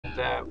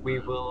we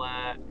will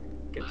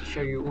get to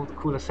show you all the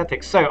cool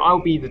aesthetics. So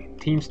I'll be the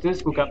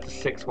Teamsters. We'll go up to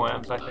 6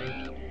 worms, I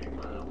think.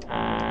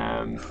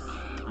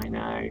 I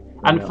know.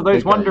 And for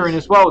those wondering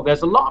as well,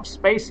 there's a lot of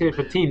space here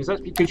for teams. That's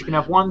because you can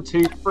have 1,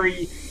 2,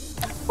 3,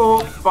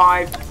 4,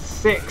 5,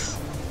 6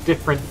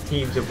 different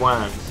teams of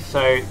worms.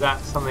 So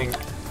that's something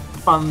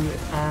fun.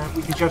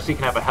 We can just so you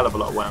can have a hell of a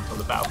lot of worms on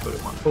the battlefield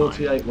at one time.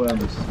 48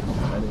 worms.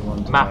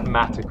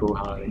 Mathematical,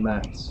 Harley.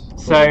 Maths.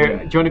 So, do you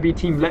want to be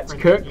team Let's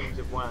Cook?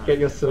 Get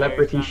your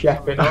celebrity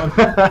chef in on.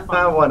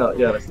 Why not?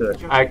 Yeah, let's do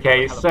it.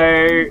 Okay,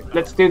 so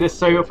let's do this.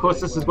 So, of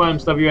course, this is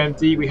Worms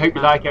W.M.D. We hope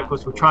you like it. Of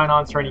course, we'll try and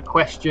answer any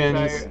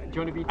questions.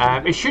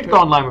 It should go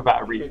online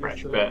without a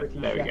refresh, but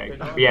there we go.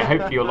 But yeah,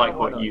 hopefully you'll like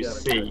what you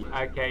see.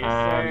 But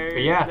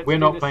yeah, we're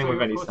not playing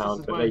with any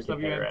sound, but they can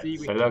hear it,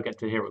 so they'll get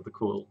to hear what the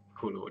cool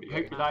audio.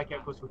 Hope you like it.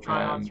 Of course, we'll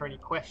try and answer any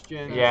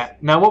questions. Yeah.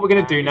 Now, what we're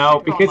going to do now,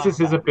 because this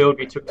is a build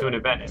we took to an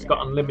event, it's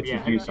got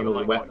unlimited use on all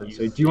the weapons.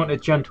 So, do you want a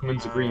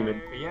gentleman's agreement?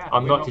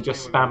 I'm not to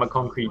just spam a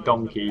concrete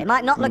donkey. It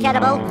might not look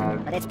edible,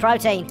 but it's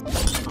protein.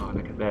 Oh,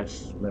 look at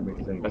this.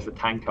 There's a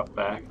tank up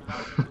there,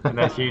 and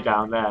there's you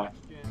down there.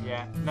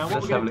 Yeah. Now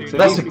what we're going to do?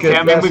 That's a good.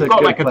 I mean, we've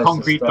got like a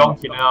concrete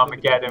donkey in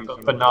Armageddon,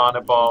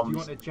 banana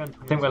bombs. I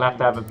think we'll have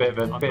to have a bit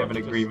of an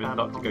agreement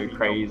not to go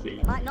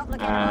crazy. I don't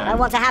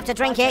want to have to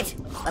drink it,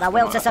 but I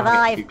will to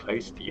survive. Too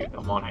close to you, if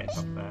I'm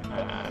honest.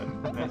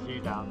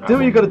 Do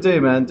what you got to do,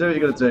 man. Do what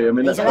you got to do. I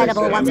mean, these are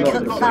edible once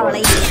cooked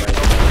thoroughly.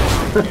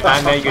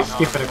 And there you go,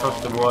 skipping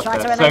across the water.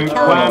 So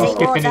worm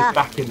skipping is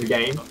back in the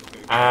game.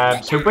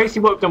 So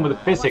basically what we've done with the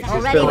physics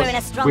is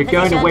we're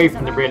going away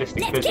from the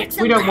realistic physics.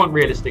 We don't want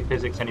realistic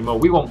physics anymore.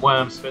 We want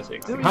Worms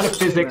physics. The kind of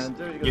physics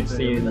you'd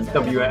see in in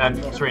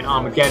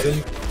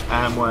Armageddon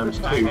and Worms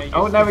 2.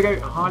 Oh, there we go.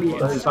 Harley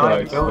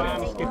inside the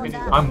building.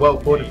 I'm well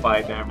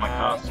fortified there in my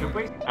castle.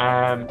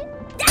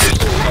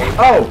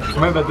 Oh,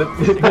 remember the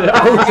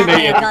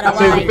alternated.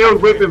 So the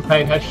build we've been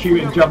playing has shoot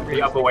and jump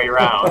the other way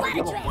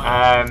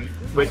around.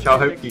 Which I'll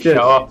hopefully show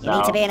off now. You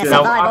need to be in a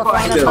survival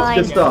frame of mind.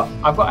 Good start.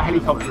 I've got a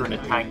helicopter and a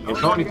tank here,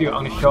 so what I'm going to do,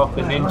 I'm going to show off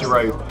the ninja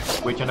rope,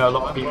 which I know a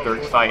lot of people are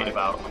excited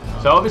about.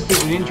 So obviously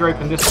the ninja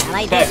rope in this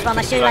one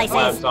is like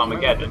Worms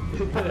Armageddon, which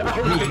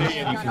means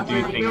you can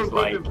do things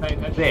like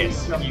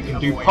this. You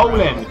can do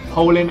Poland.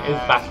 Poland is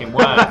back in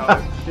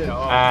Worms.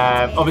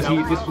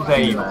 Obviously this was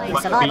a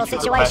survival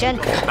situation.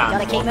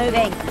 Gotta keep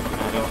moving.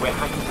 We're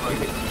hacking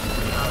through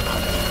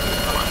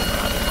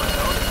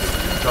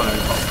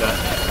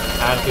helicopter.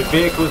 And the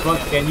vehicles,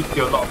 once again, you can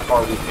do a lot of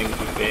horrible things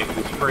with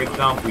vehicles. For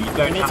example, you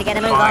don't have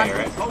to fire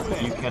it.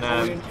 You can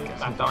get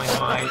some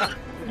dynamite.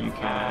 You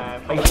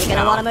can. You're going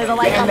to want to move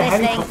away from this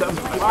thing. And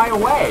fly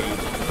away.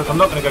 Because I'm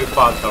not going to go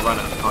far, so I'll run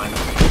out of time.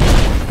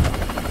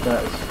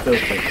 That is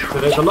filthy. So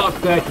there's a lot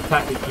of dirty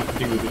tactics you can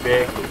do with the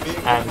vehicles,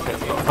 and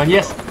it's a lot of fun.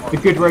 Yes, the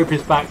good rope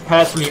is back.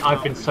 Personally,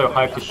 I've been so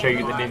hyped to show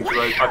you the ninja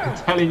rope. I've been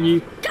telling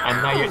you,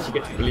 and now you actually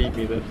get to believe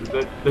me that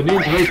the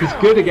ninja rope is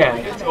good again.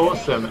 It's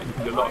awesome, and you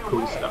can do a lot of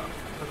cool stuff.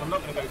 I'm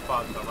not going to go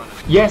far, so I'll run out.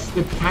 Yes,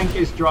 the tank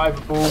is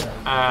drivable,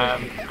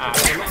 as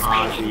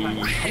are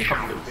the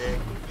helicopters.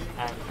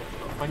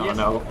 Oh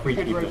no, 3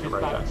 people in the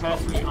road.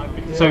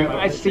 So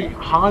actually,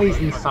 Harley's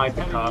inside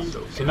the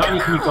castle. So not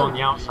only can you go on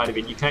the outside of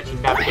it, you can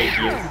actually navigate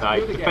the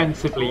inside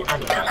defensively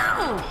and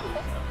offensively.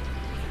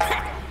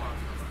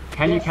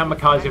 Can you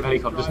kamikaze with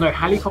helicopters? No,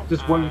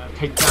 helicopters won't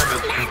take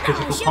damage from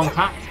physical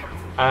contact.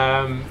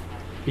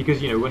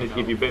 Because, you know, we wanted to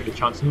give you a bit of a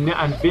chance.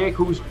 And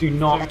vehicles do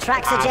not... The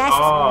track suggests...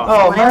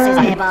 Oh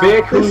man!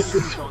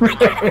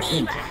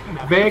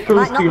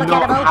 Vehicles do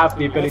not have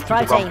the ability to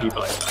run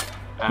people over.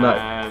 No.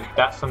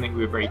 That's something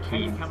we were very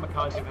keen to,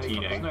 you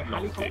know,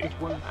 not do.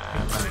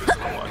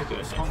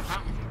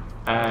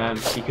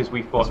 Because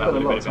we thought that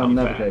would have been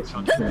a bit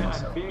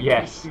unfair.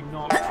 Yes.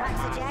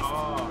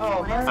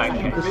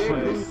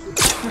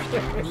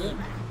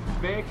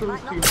 Vehicles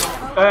do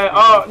not...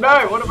 oh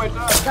no, what have I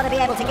done? You've got to be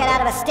able to get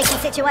out of a sticky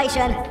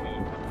situation.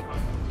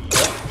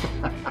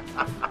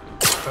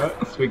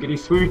 Swiggity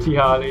swooty,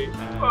 Harley.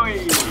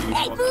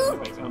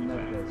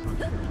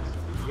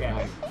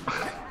 Yeah.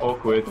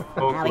 Awkward.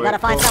 Now we got to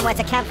find somewhere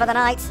to camp for the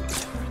night.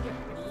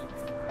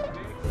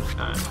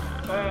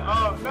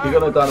 You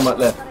got no dynamite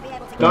left.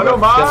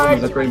 Dynamite! Oh,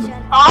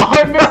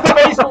 I missed the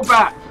baseball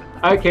bat!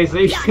 Okay, so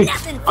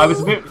I was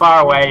a bit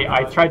far away.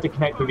 I tried to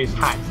connect with his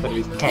hat instead of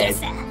his head.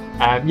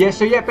 Yeah,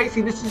 so yeah,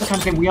 basically this is the kind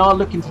of thing we are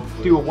looking to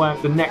do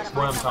the next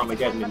Worms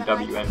Armageddon in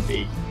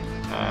WMD.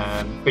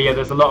 But yeah,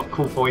 there's a lot of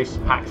cool voice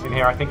packs in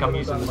here. I think I'm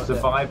using the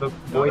Survivor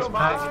voice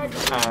pack.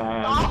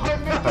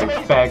 So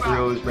Bear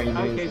Grylls,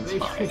 Rangers, and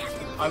stuff.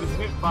 I was a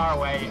bit far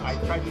away. I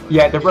tried to...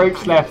 Yeah, the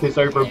ropes left is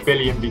over 1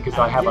 billion because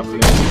I have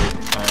unlimited.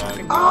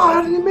 Oh,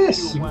 how did you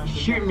miss? You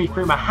shooting me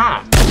through my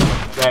hat.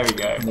 There we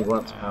go.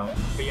 But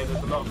yeah,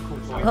 there's a lot of cool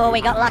voice. Oh, we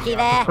got lucky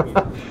there.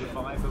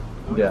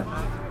 Yeah.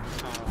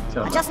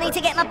 I just need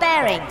to get my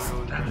bearings.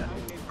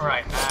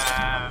 Alright,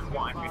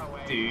 what I'm going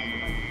to do...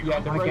 Yeah, I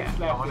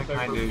want to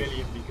kind of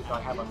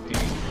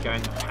go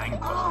into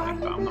tank or something,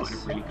 but I'm not in a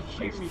really good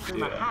place to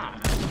do it.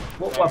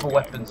 What other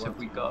weapons have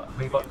we got?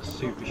 We've got the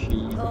super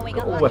sheet. Oh, we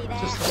got all lucky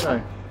weapons, there. just, you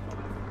know.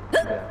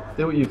 Yeah.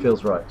 Do what you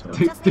feel's right, Tom.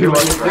 Do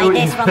what Read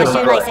this from the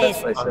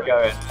shoelaces. I'm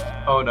going.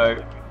 Oh no.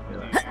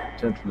 Yeah.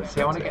 Gentlemen.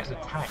 See, I want to get in the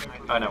tank.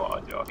 I know what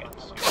I'll do. I'll get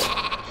the super sheep.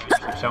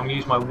 So I'm going to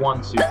use my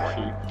one super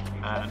sheep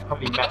and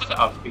probably mess it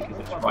up because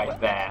it's right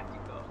there.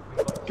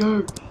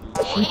 Go!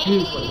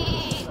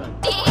 Sheepies!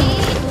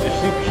 The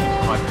super sheep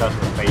is my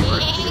personal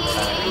favourite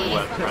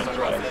Worms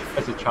franchise.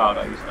 As a child,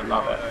 I used to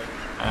love it.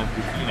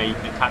 You know, you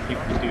can attack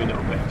people to do a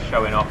little bit of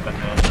showing off and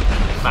then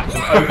smack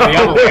them over the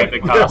other way of the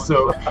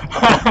castle.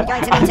 You're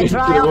going to need to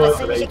dry off as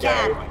soon as you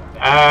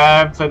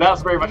can. So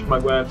that's very much my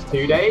Worms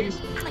 2 days.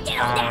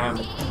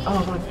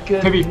 Oh my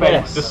goodness. To be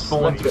fair, the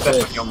spawns are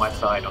definitely on my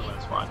side on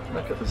this one.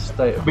 Look at the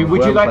state of I mean,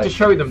 would you like to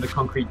show them the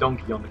concrete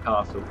donkey on the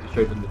castle to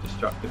show them the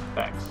destructive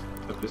effects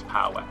of this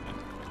power weapon?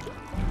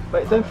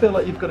 Wait, don't feel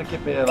like you've got to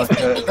give me don't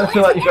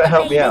feel like you've got to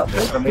help me out,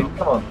 dude. I mean,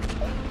 come on.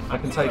 I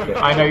can take it.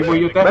 I know, well,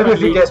 you're definitely...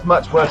 Maybe if it gets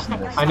much worse than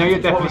this. I know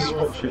you're definitely...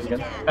 What shoot again?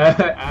 So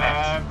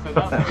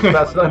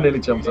That's not nearly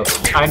jumped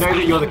off. I know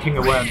that you're the king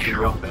of worms in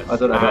the office. I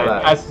don't know about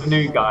that. As the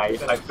new guy,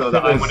 I feel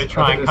that I want to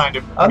try and kind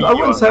of... I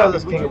wouldn't say I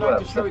was king of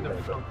worms.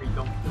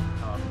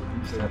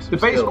 The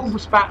baseball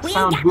bat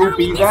sound will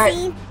be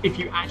there. If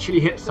you actually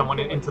hit someone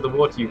into the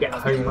water, you get a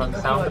home run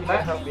sound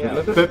effect.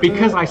 But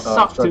because I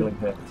sucked to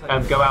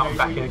go out and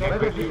back in again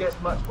quickly,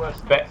 but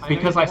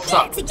because I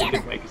sucked, it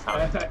didn't make a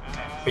sound effect.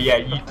 But yeah,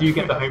 you do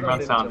get the home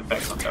run sound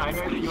effect on that. I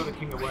know that you're the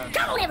king of worms,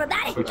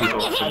 which is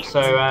awesome.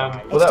 So,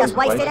 it's just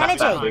wasted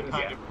energy.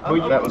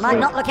 Might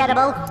not look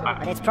edible,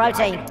 but it's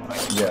protein.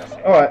 Yeah.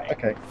 Alright,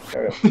 okay.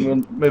 Carry on.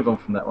 We'll move on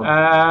from that one.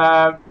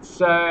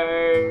 So,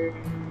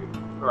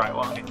 right,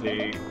 what I'm going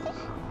to do...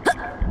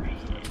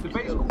 The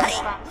baseball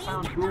bat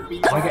sound will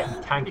be... I get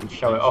the tank and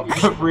show it off,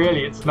 but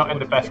really it's not in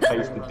the best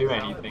place to do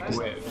anything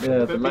with.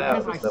 Yeah, the layout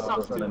of this level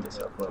doesn't lend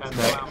itself well.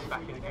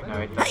 No,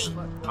 it doesn't.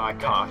 I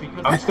can't.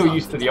 I'm still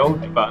used to the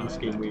old button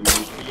scheme we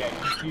used. But yeah,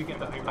 you get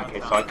the home. Okay,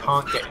 so I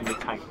can't get in the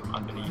tank from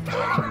underneath.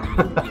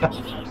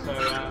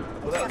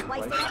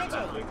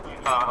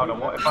 Hold on,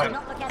 what if I...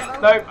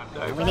 No.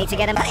 We need to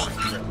get him.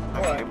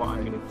 Okay, what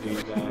I'm going to do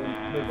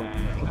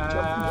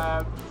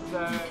there...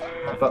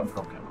 Button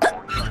pocket.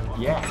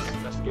 Yes,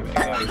 let's give it a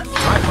go.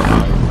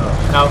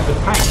 Now the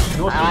tank,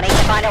 I need to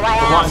find a way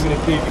out. What I'm going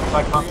to do, because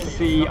I can't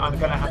see, I'm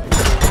going to have to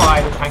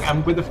fire the tank,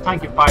 and with the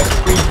tank it fires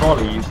 3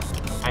 volleys,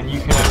 and you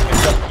can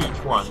adjust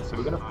each one. So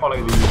we're going to follow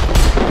these.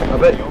 I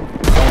bet.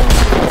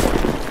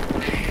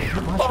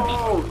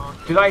 Oh,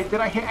 did I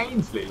hit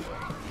Ainsley?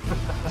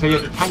 So yeah,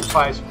 the tank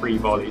fires 3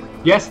 volleys.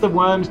 Yes, the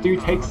worms do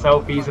take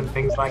selfies and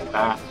things like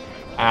that,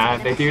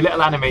 and they do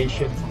little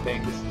animations and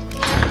things,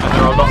 and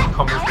there are a lot of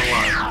comments for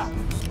worms.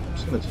 I'm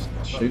just gonna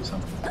shoot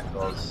something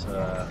because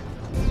up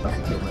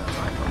until now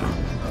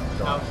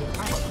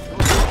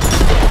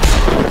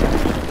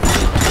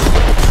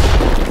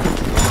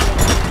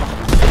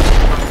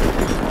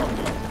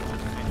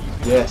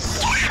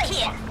Yes.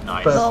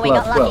 Nice. Oh, we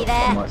got lucky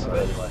there. On my side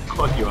anyway.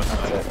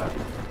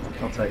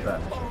 I'll take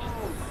that.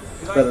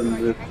 It's better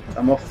than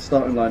I'm off the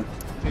starting line.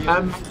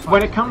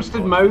 When it comes to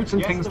modes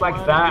and things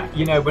like that,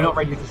 you know, we're not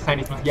ready to say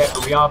anything yet,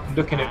 but we are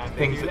looking at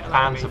things that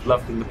fans have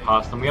loved in the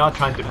past, and we are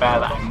trying to bear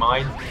that in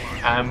mind.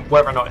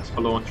 Whether or not it's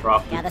for launch or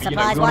after, Gather you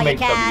know, supplies we want while to you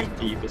make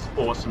W.M.D this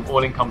awesome,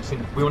 all-encompassing.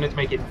 We wanted to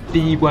make it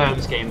the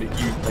Worms game that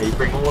you play,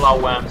 bring all our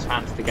Worms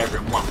fans together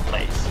in one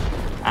place.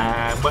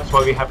 That's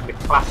why we have the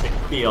classic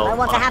feel. I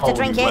want to of a have to whole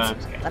drink new it,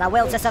 Worms game. but I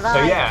will to survive.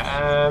 So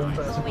yeah,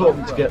 it's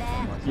important to get,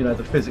 you know,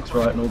 the physics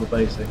right and all the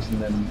basics,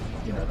 and then,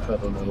 you know,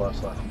 further on the life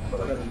cycle, you've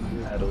got to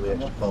add all the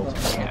extra folds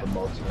and all the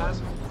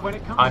mods.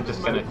 I'm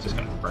just gonna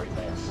throw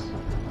this.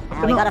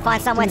 Now we got to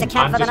find somewhere to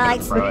camp for the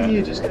night. Look at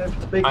you, just going for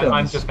the big guns.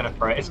 I'm just gonna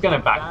throw it. It's gonna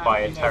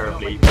backfire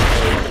terribly.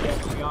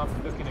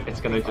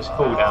 It's gonna just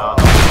fall down.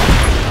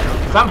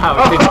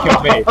 Somehow it didn't kill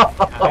me.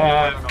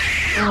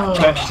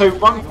 So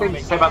one thing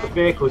to say about the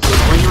vehicles is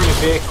when you're in a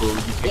vehicle,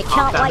 you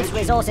can't damage, waste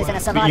resources in a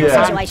survival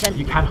situation.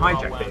 You can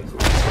hijack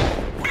vehicles.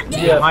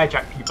 You can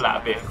hijack people out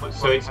of vehicles.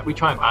 So we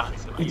try and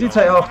balance it. You do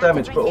take half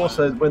damage, but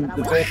also when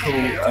the vehicle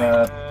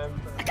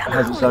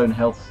has its own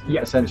health,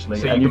 essentially,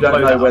 so and you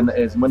don't know when it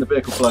is, and when the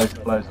vehicle blows,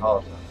 it blows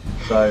hard.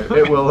 So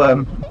it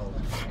will,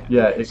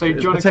 yeah, it's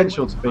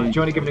potential to be... Do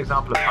you want to give an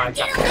example of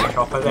hijacking a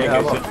chopper? There you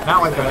go. So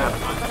now I don't have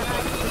time.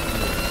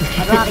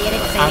 I'd rather you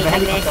didn't say And the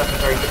anything helicopter this. has a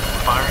very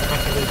different firing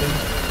mechanism.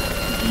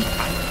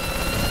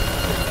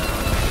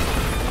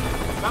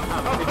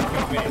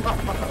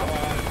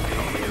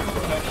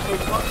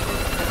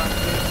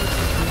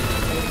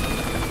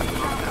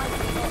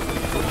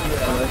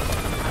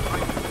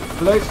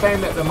 For those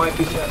saying that there might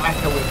be some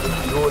echoing with the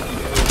audio,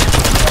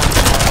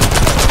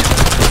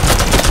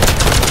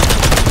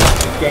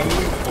 game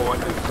or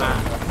is that?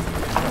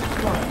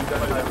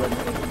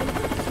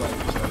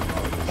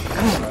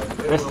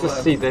 Let's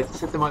just see. They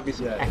said there might be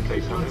some echo.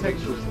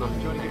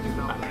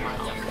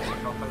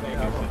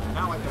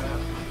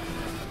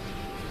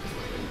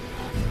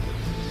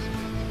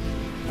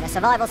 In a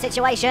survival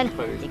situation,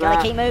 you got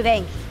to keep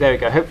moving. There we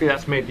go. Hopefully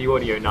that's made the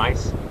audio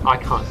nice. I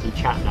can't see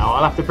chat now.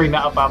 I'll have to bring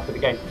that up after the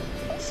game.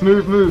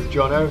 Smooth move,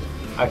 Jono.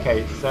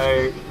 Okay,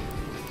 so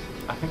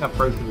I think I've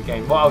broken the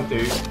game. What I'll do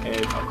is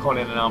I'll call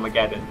in an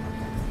Armageddon,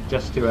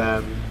 just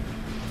to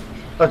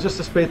Oh, just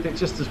to speed things,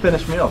 just to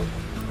finish me off.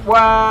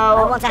 well,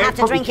 I want to have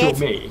to drink it,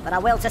 me. but I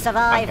will to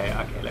survive. Okay,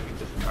 let me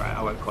just. Alright,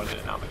 I won't call in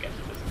an Armageddon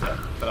just yet,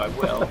 but I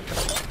will.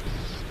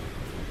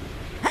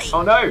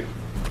 Oh no! No.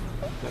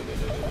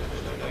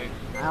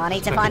 Oh, I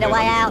need to find a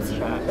way out.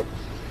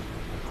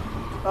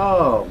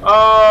 Oh.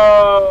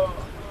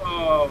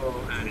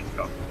 And it's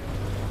gone.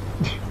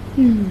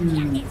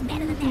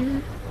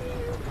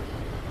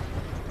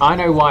 I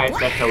know why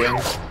it's echoing,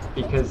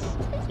 because,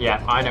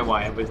 yeah, I know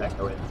why it was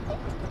echoing.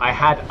 I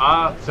had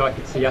so I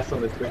could see us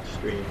on the Twitch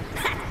stream,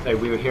 so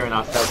we were hearing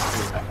ourselves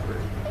coming back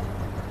through.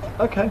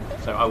 Okay.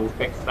 So I will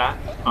fix that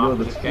You're after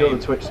the, this you're game.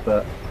 the Twitch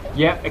spurt.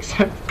 Yeah,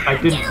 except I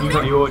didn't use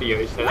the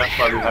audio, so that's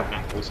why we have an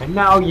echo. So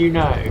now you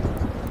know.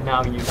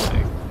 Now you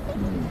know.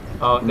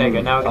 Oh, there you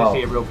go. Now we're going to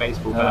see a real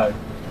baseball bat.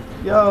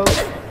 Yo.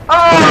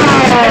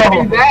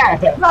 Oh!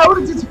 There! No, what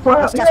did you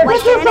fire? Just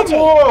waste your energy.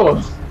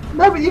 No,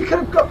 but you could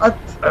have got.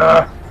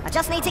 I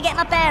just need to get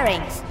my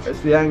bearings. It's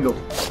the angle.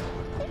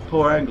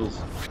 Poor angles.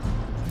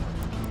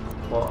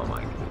 What am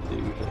I going to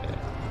do here?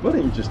 Why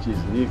don't you just use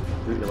the nuke?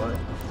 Do what you like.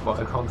 What,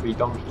 a concrete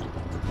donkey?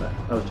 No,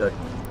 I was joking.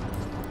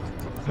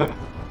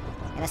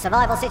 In a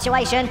survival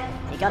situation,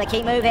 you gotta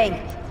keep moving.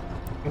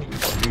 I'm going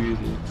to use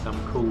some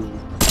cool...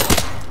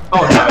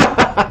 Oh no!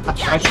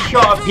 I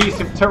shot a piece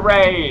of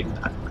terrain!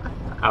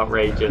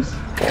 Outrageous.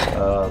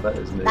 That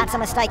is neat. That's a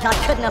mistake I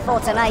couldn't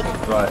afford to make.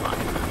 Right.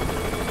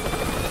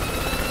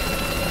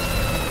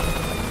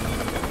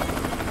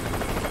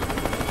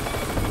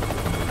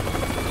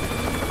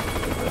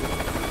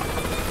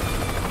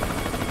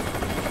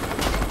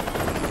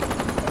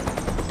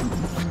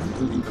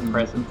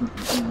 Present. I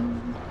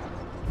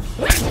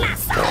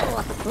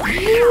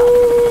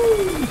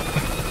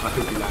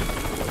hope you land.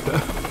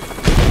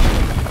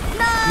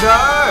 No!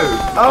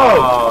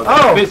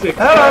 Oh! Physics.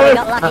 You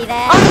got lucky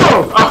there.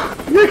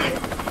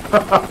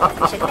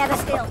 You should never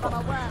steal from a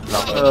worm.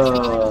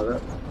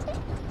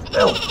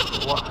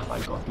 What have I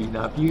got?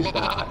 I've used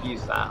that. I've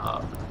used that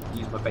up.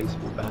 Use my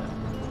baseball bat.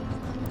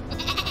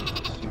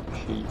 Super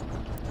cheap.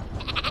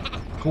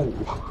 Ooh.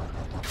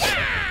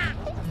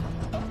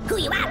 Who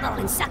you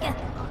eyeballing, sucker?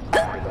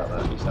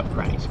 Use up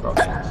Granny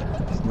Sprockets.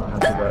 It's not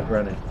happy about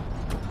Granny.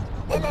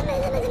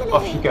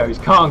 Off she goes.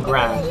 Come on,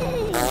 Gran.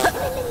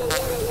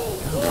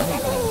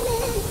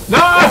 No!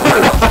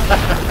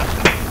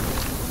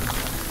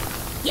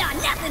 You're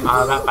nothing.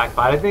 Oh, that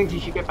backfired. I think you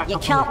should get back You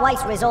up. can't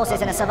waste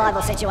resources in a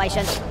survival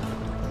situation.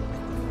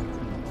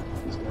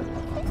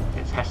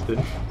 It's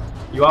Heston.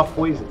 You are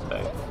poisoned,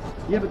 though.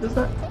 Yeah, but does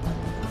that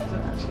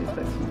actually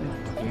affect something?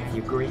 Yeah,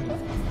 you're green.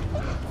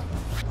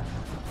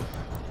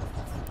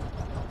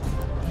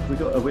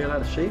 Are we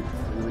allowed a sheep?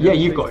 Yeah,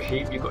 you've got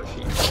sheep. You've got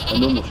sheep. A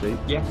normal sheep?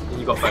 Yeah,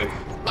 you got both.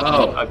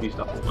 Oh. I've used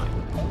up all mine.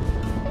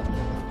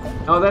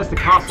 Oh, there's the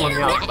castle on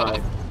the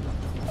outside.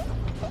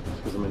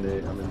 Because I'm in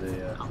the,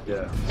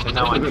 yeah. So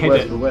now I'm Where's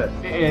hidden. the wet?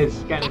 It is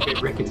getting a bit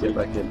rickety. Get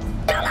back in.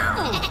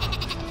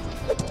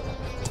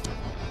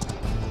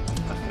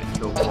 Okay,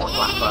 kill more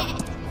flapper.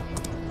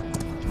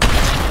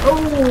 Oh!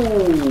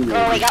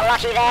 Oh, we got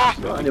lucky there.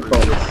 Right on your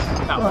bolts.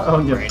 That Right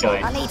on your very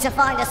bolts. I need to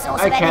find a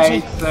source of Okay,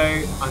 energy. so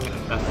I'm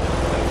gonna test it.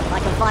 If I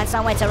can find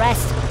somewhere to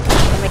rest, I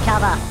can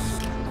recover.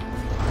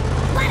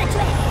 What a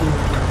trick!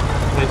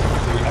 If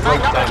I'm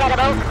not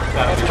incredible,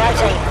 it's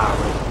protein.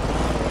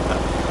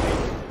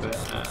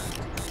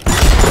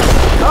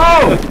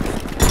 Oh!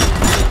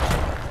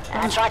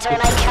 And try to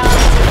remain calm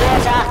in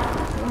water.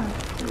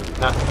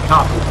 That's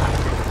castle pack.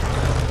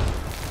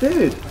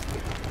 Dude!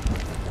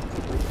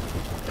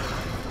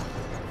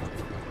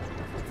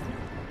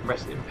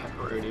 Rest in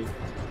pepperoni.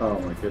 Oh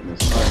my goodness,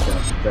 I'm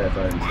down to bare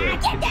bones here.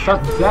 It's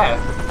sudden death.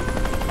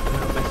 I'm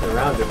not messing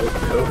around it with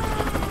Bill.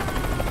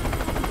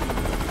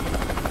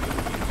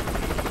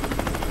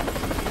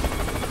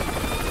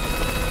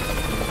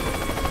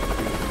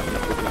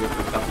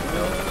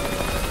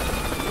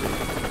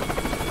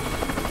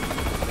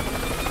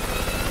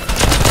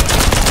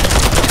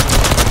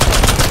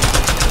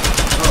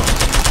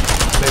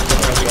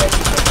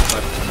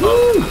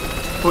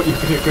 Thought you were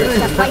going to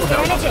Just waste your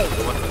energy.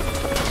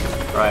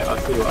 Right, I'll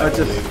see what I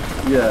can do.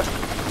 Yeah.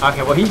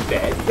 Okay, well he's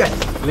dead. Yes!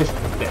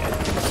 Liston's dead.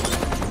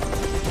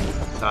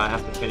 So I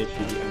have to finish you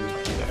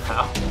and you know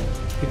how.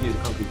 Could use a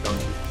concrete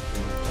donkey.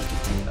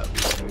 That would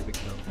be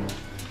overkill.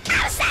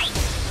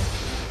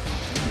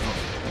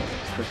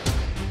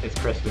 It's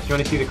Christmas. You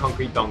want to see the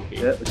concrete donkey?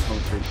 Yeah, the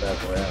concrete bad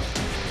boy out.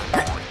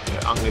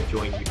 Yeah, I'm going to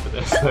join you for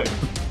this.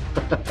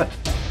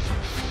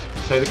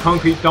 So the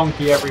concrete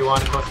donkey,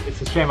 everyone. Of course,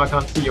 it's a shame I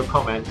can't see your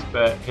comments,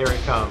 but here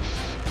it comes.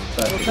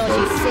 It will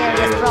cause you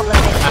serious problems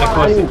in And of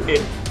course,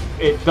 swallowing.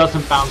 it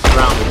doesn't bounce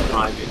around all the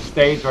time. It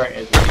stays where it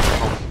is when it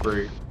comes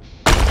through.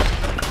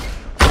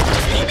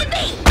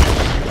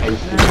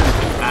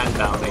 And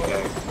down they go.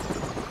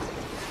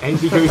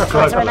 Ainsley goes Try to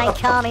close. remain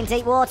calm in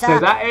deep water. So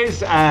that is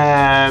first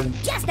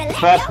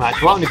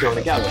match. What I'm going to do, I'm going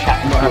to get a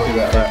chat. I'm not happy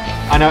about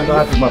that. I know.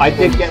 Not happy with my I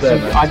did get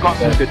performance some. there, I man. got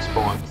some good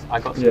spawns. I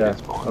got some good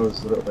spawns. I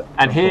was a little bit.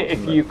 And here,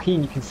 if you're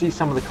keen, you can see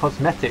some of the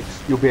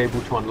cosmetics you'll be able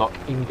to unlock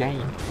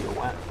in-game for your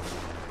worms.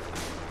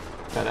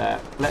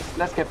 But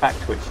let's get back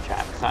to it,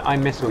 chat, because I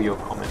miss all your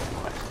comments and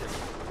questions.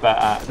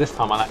 But this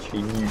time I'll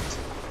actually mute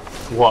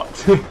what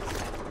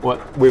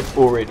what we've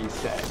already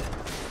said.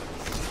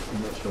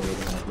 I'm not sure we're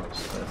going to have much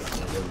spare.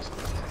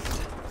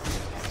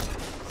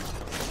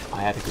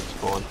 I had a good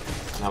spawn,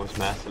 and I was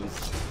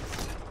merciless.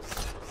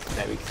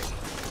 There we go.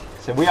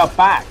 So we are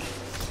back.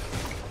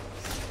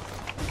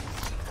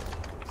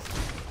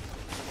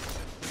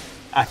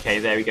 Okay,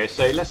 there we go.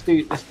 So let's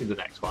do the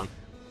next one.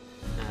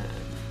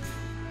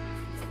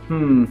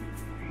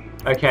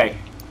 Okay.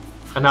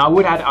 And now I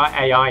would add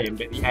AI in,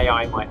 but the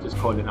AI might just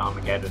call it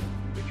Armageddon,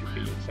 which would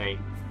be insane.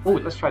 Oh,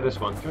 let's try this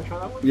one. Do you want to try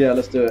that one? Yeah,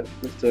 let's do it.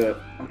 Let's do it.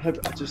 I'm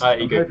hoping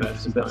for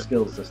some better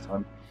skills this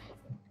time.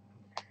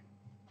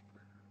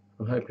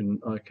 I'm hoping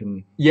I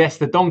can. Yes,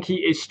 the donkey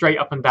is straight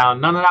up and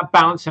down. None of that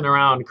bouncing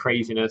around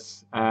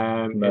craziness.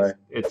 No.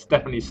 It's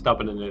definitely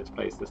stubborn in its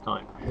place this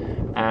time.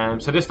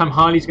 So this time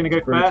Harley's going to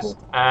go first.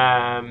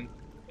 And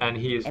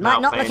he is now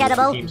playing with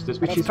the Teamsters,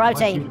 which is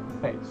protein.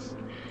 Why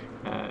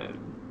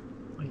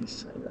you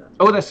say that?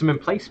 Oh, there's some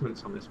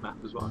emplacements on this map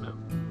as well now.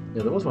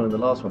 Yeah, there was one in the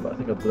last one, but I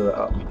think I blew it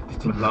up.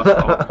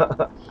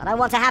 I don't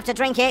want to have to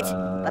drink it,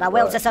 but I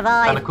will to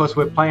survive. And of course,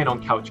 we're playing on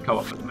couch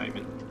co-op at the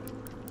moment.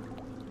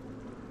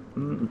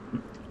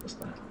 What's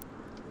that?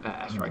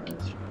 That's right. I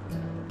think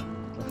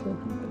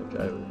I'm going to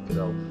go with good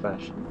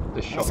old-fashioned.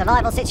 The shot.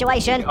 Survival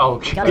situation. Oh,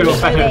 good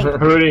old-fashioned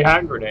hoodie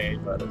hand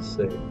grenade. Right, let's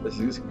see.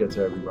 This can go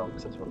terribly wrong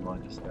because that's what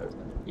mine just goes.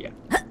 Yeah.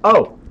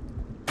 Oh!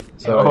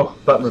 Sorry,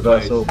 button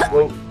reversal.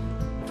 Close.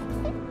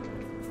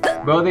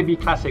 Will they be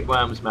classic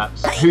Worms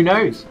maps? Who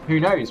knows? Who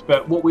knows?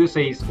 But what we'll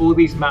see is all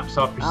these maps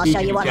are procedurally I'll show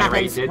you what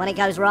generated. happens when it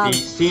goes wrong. The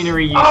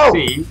scenery you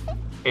see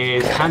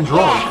is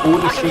hand-drawn. All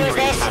the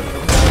scenery is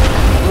hand-drawn.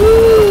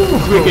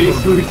 Wiggity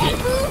swooty.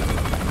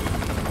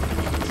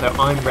 So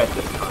I'm red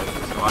this time,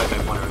 so I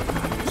don't want to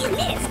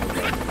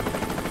attack.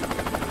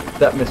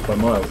 That missed by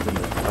miles, didn't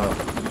it? Oh.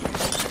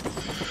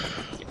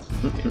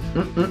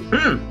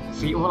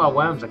 See, all our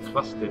worms are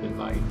clustered in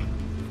like...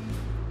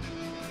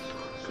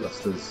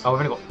 Clusters. Oh,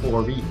 we've only got 4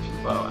 of each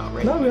as well,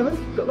 outrageous. No, we haven't.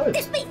 We've got loads.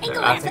 This meat ain't gonna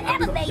last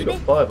forever, We've baby.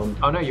 got 5 on.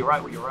 Oh no, you're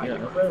right, you're right. Yeah,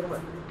 You're right. where am I?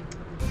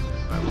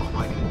 Right, what am I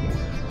going to do?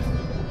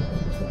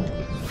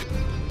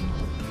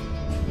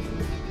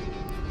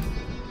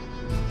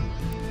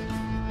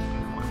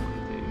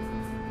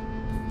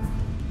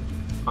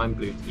 I'm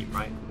blue team,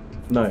 right?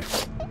 No.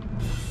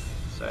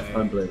 So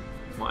I'm blue.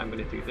 What I'm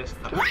going to do this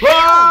time.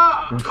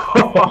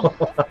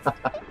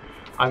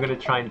 I'm going to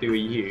try and do a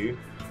U.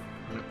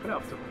 I'm going to put it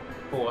up to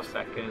 4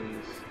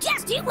 seconds.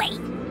 Just you wait.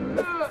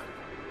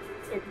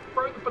 It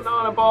broke the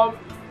banana bomb.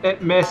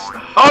 It missed.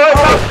 Oh, it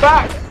goes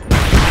back!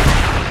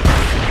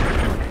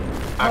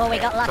 Oh, we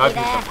got lucky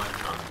there.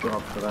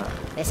 God for that.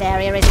 This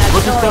area is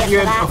What does notorious for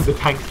WMD? that. Oh, the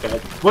tank's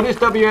dead. What does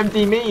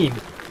WMD mean?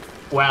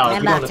 Well,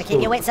 Remember to keep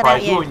your wits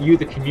about we you. want you,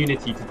 the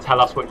community, to tell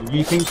us what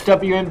you think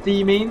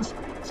WMD means.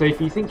 So if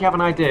you think you have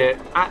an idea,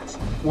 at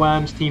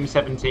Worms Team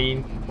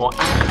 17 or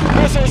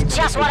at This is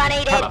just what I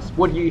needed. Tell us,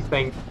 what do you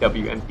think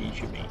WMD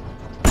should mean?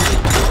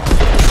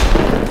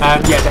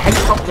 Yeah, the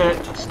helicopter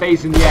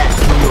stays in the air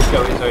until your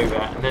go is over,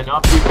 and then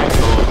after you've had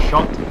your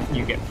shot,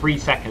 you get 3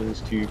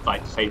 seconds to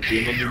like safety,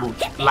 and then you will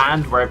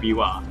land wherever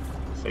you are.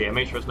 So yeah,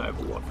 make sure it's not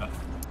over water.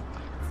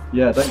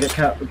 Yeah, don't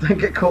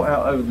get caught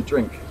out over the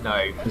drink.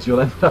 No. Because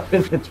you'll end up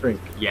in the drink.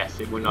 Yes,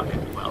 it will not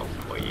end well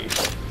for you.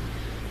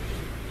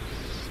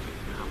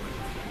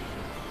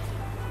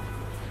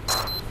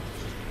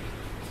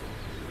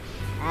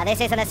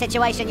 This isn't a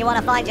situation you want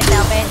to find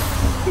yourself in.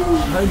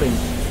 Homing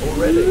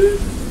already.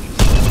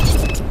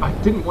 I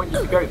didn't want you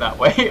to go that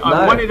way.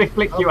 I wanted to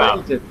click you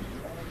out.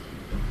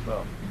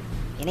 Well,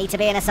 You need to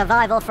be in a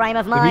survival frame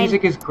of the mind.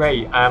 music is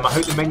great. I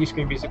hope the menu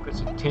screen music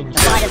puts a tinge.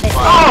 The side of this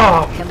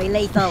Oh! can be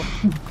lethal.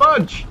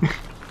 Fudge!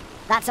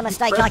 That's a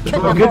mistake I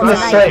couldn't For afford to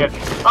goodness make.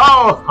 sake.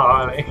 Oh,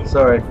 Harley.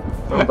 Sorry,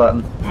 wrong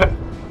button.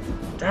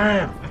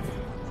 Damn.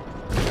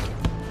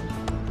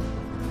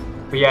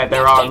 But yeah,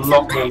 there are a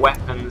lot more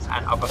weapons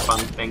and other fun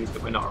things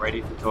that we're not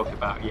ready to talk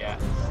about yet.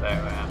 So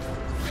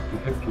we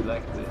hope you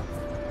like this.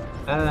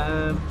 What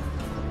am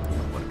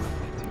I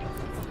going to do?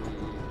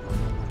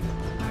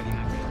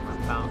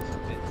 I bounce a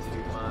bit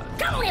too much.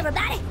 Come on,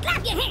 everybody,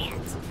 clap your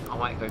hands. I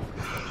might go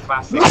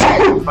classic,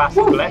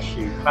 classic bless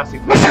you,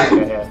 classic bless you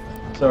here.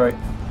 Sorry.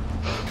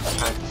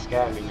 Trying to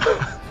scare me.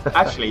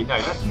 Actually, no,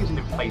 let's use an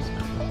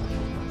emplacement.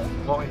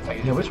 What are we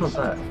taking? Yeah, which one's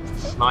that?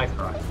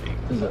 Sniper, I think.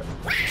 Is it?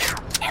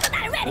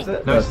 Everybody ready? Is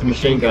it? No, it's the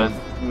machine gun.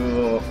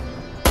 Oh.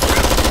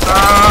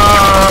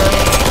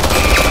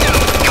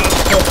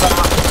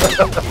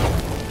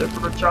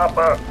 Different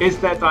chopper. Is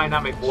there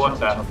dynamic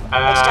water?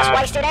 It's just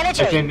wasted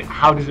energy. As in,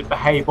 how does it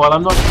behave? Well,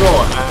 I'm not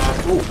sure.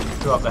 Ooh,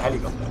 threw up the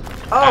helicopter.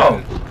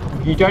 Oh!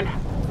 You don't...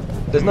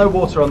 There's no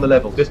water on the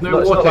level. There's no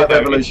it's water not like though.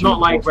 Revolution. It's not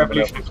like Water on the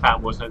Revolution levels. of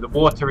Clan was. No, the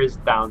water is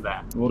down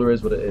there. Water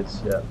is what it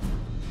is, yeah.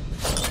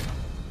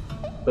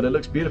 But it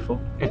looks beautiful.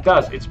 It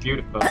does. It's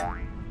beautiful.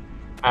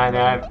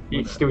 And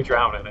you still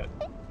drown in it.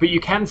 but you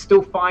can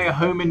still fire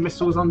homing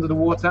missiles under the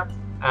water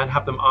and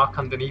have them arc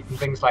underneath and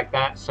things like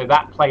that. So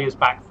that play is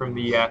back from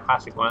the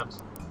classic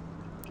Worms.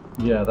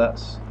 Yeah, that.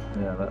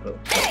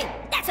 Hey,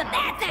 that's a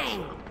bad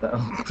thing.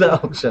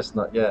 That old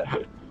chestnut. Yeah.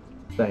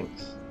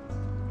 Thanks,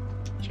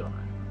 John.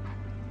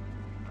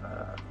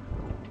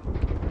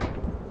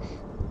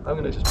 I'm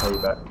gonna just pay you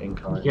back in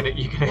kind. You're gonna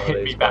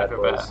hit me back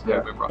with a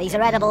homing rocket. These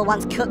are edible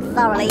once cooked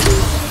thoroughly.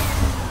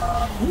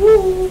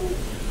 Woo!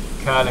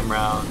 Curling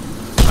round.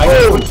 I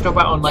just want to talk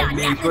about online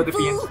moves. Whether it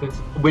be instance,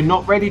 we're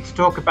not ready to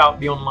talk about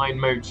the online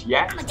modes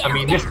yet. I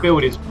mean, this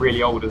build is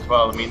really old as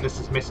well. I mean, this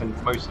is missing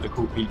most of the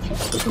cool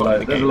features. There's a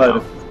load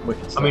of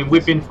wicked stuff. I mean,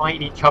 we've been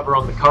fighting each other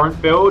on the current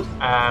build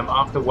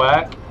after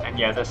work, and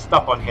yeah, there's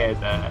stuff on here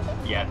that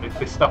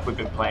the stuff we've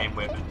been playing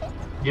with, and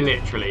you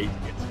literally,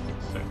 it's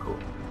so cool.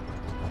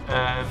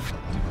 I'm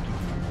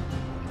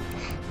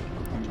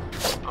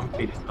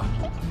feeling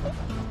lucky.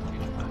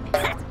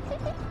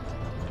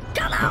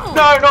 Come on!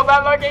 No, not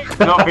that lucky!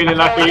 Not feeling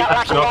lucky.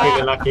 Not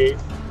feeling lucky.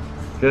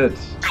 Good.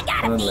 I got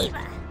a Finally.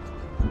 fever.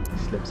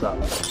 Slips up.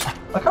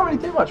 I can't really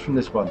do much from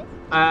this one.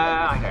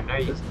 I don't know.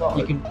 It's not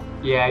You can,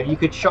 yeah, you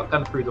could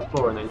shotgun through the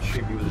floor and then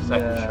shoot me with a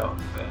second shot.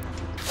 But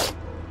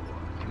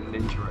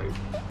ninja rope.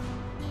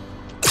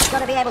 Got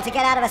to be able to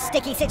get out of a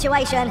sticky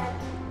situation.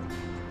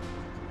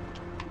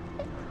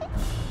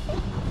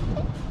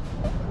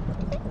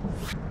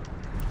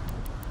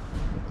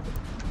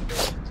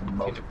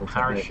 Multiple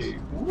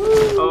Parachute.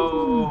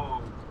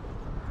 Oh!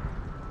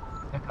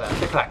 Look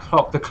at that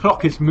clock. The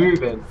clock is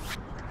moving.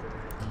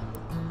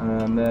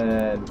 And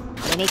then.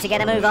 We need to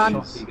get a move on.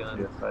 Your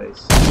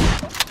face.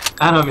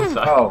 And I'm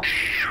inside. Oh.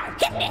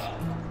 Hit me.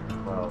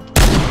 Well.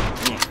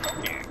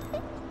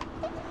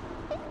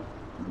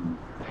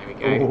 There we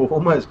go. Ooh,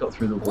 almost got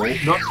through the wall.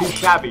 Not too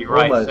shabby,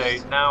 right?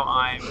 Almost. So now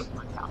I'm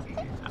down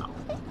here now.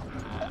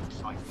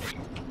 So I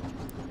think.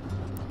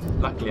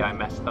 Luckily, I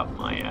messed up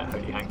my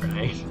holy hand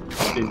grenade.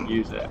 I didn't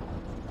use it.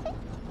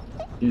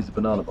 Use the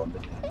banana bomb,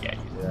 did you? Yeah,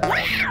 use it.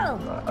 Right.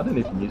 I didn't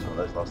even use one of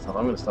those last time.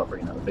 I'm going to start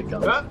bringing out the big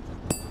guns.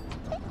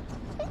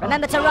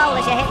 Remember to roll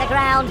as you hit the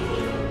ground.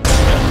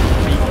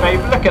 Babe,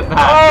 look at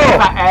that. Look at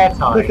that air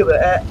time. Look at the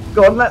air.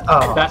 Go on,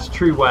 oh. That's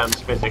true Worms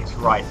physics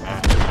right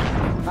there.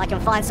 If I can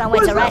find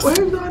somewhere to rest,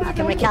 I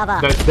can recover.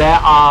 No, there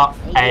are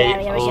The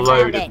area a is load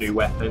around of it. new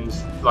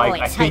weapons. Oh, Like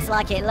it I tastes think,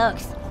 like it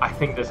looks. I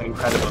think there's an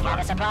incredible amount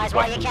Gather of supplies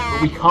while you weapons, can.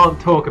 but we can't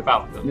talk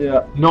about them.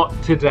 Yeah. Not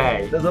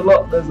today. There's a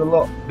lot. There's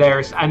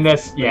There's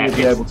yeah. you'll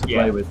be able to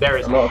play with. There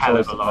is a lot a hell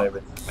of of a toys to play lot.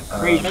 with.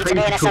 You need to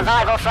be in a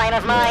survival frame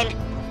of mind.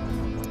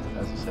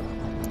 As I said,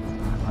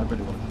 I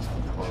really want to do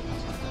something horrible.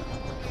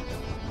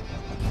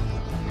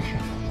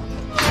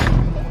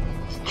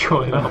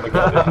 Oh my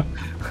god.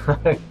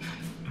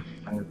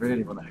 I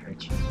really want to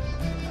hurt you.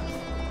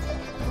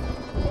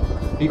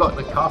 You got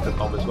the carpet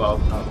bomb as well.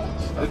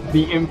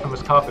 The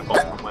infamous carpet bomb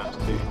from Worms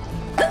 2.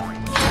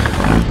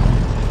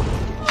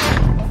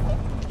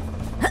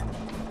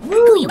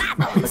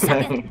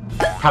 Okay.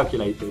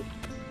 Calculated.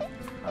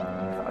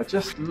 I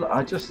just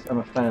am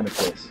a fan of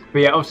this.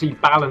 But yeah, obviously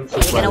balance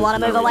as You're well. gonna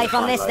want to move away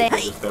from this thing.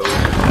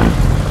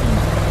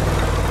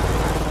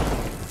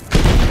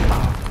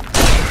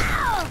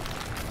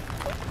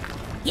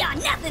 You're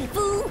nothing,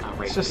 fool.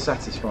 It's just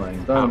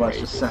satisfying. Dynamite's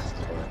just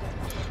satisfying.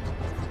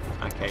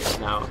 Okay,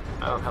 now,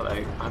 oh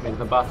hello, I'm in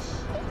the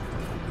bus.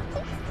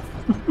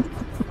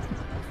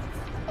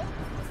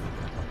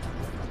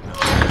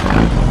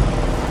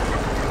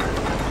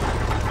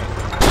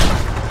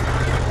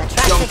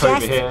 Jump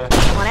over here.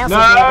 Someone else No!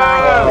 is nearby.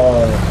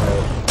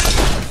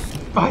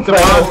 Oh, I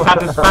demand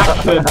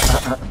satisfaction.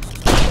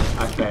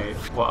 Okay,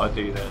 what I'll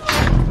do then,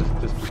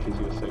 just because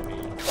you were so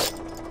mean.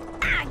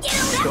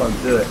 go on,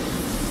 do it.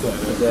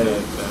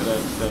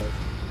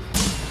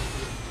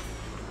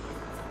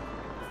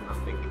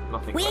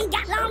 Nothing. We ain't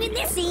got long in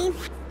this scene.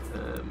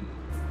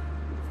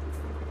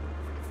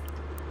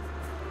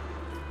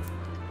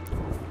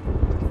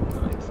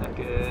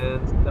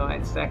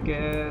 9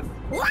 seconds.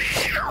 Wow!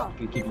 I'm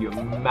gonna give you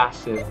a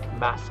massive.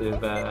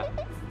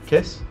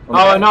 Kiss?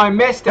 Oh no, I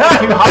missed it.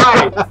 Too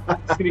high.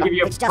 It's gonna give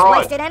you a It's just prod.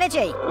 wasted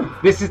energy.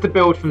 This is the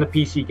build from the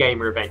PC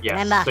Gamer event. Yes.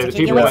 Remember, so to the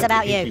keep people your who wits went to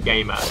about PC you.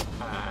 Gamer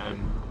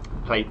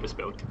played this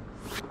build.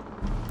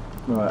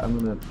 Alright, I'm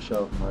gonna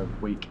show off my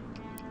weak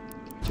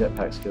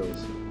jetpack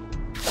skills.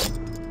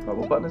 Right,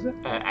 what button is it?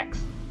 X.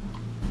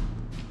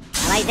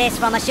 I like this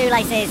from my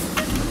shoelaces.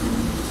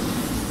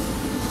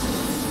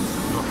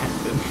 Not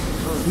Heston.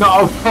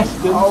 No,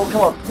 Heston. Oh,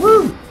 come on.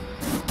 Woo!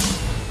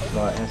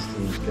 Right,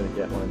 Heston's gonna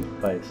get one in the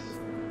face.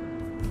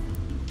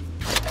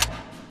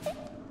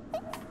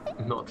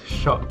 Not the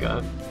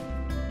shotgun.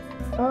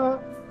 There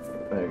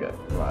we go.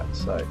 Right,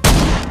 so.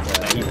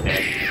 He's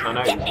dead. I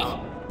know he's not.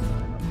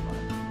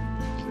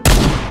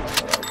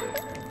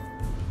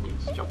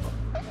 Let's jump up.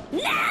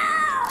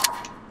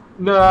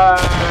 No!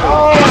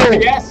 Oh!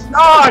 Yes!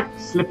 Oh!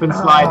 Slip and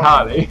slide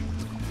Harley.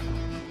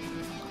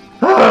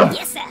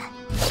 Yes, sir.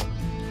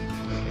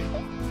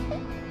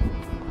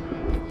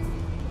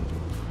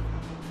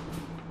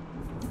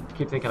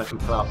 keep thinking I can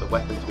pull out the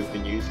weapons we've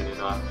been using in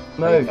our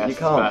No, playtests, you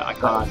can't. but I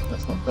can't.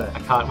 That's not fair. I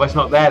can't. Well, it's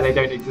not there. They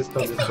don't exist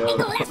on this build.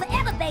 Last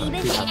forever,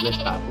 baby. We have this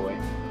bad boy.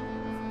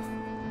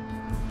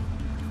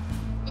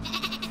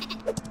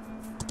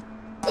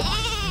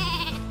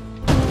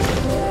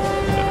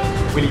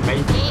 Willie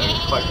made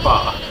it quite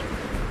far.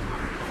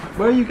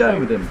 Where are you going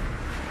with him?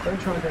 Don't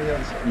try and go the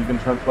other side. You're going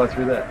to try and fly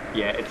through there?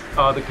 Yeah, it's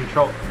the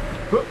control.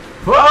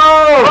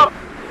 Whoa!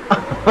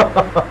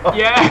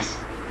 Yes!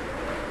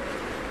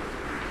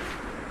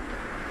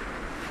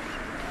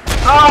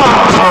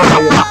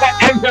 Oh!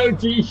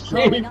 MLG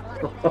shit!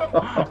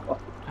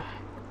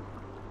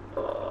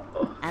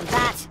 And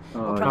that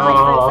will Oh, provide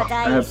food for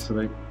days.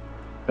 absolute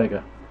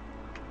beggar.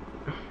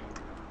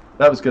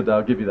 That was good though,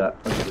 I'll give you that.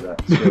 I'll give you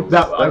that. Skills.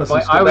 I was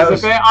Might a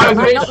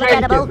bit not look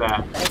edible, shaken there.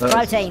 but it's That was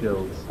protein.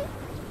 skills.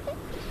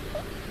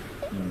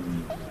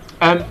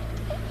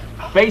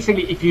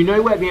 Basically, if you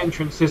know where the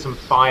entrance is and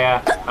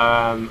fire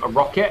a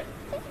rocket,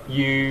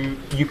 you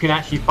can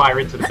actually fire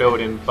into the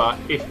building. But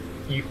if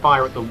you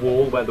fire at the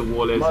wall where the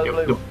wall is,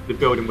 the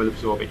building will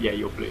absorb it. Yeah,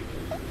 you're blue.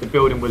 The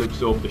building will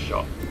absorb the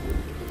shot.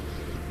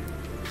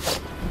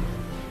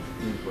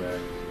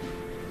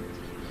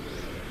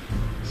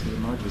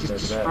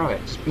 Just throw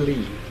it. Just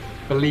believe.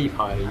 Believe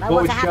highly. I don't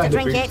want to have to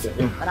drink it,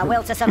 but I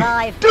will to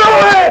survive. Do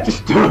it!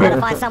 Just do I'm gonna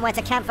it! find somewhere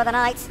to camp for the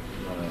night.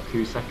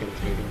 2 seconds,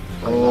 maybe.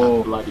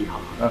 Oh. Bloody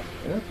hard.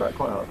 Yeah, quite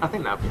hard. I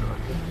think that'd be right.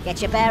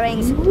 Get your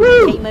bearings.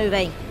 Woo! Keep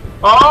moving.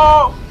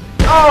 Oh!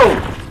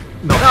 Oh!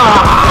 Not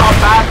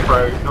bad,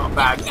 bro. Not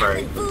bad, bro.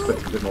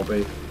 Expect a bit more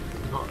beef.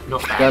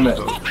 Not bad. Damn it. at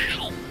all.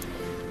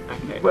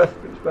 Okay. It was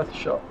worth a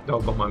shot. Oh,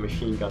 I've got my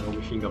machine gun or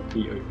machine gun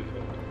Pete over here.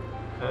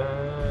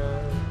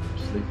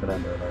 Just leave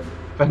Fernando alone.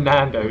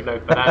 Fernando.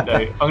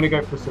 I'm gonna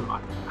go for some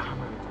ammo.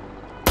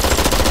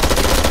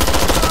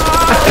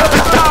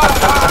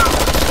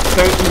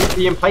 So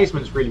the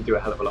emplacements really do a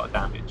hell of a lot of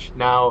damage.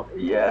 Now,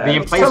 Yeah. the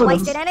Just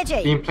wasted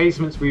energy.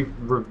 emplacements we've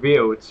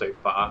revealed so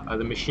far are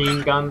the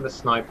machine gun, the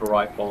sniper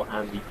rifle,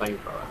 and the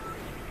flamethrower.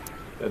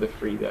 They're the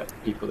three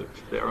people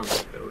that are on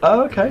this build.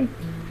 Oh, okay.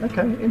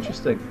 Okay,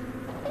 interesting.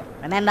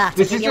 Remember to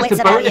This keep is your just a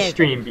wits about bonus you.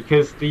 stream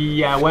because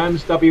the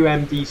Worms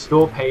W.M.D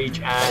store page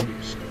and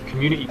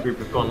community group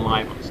have gone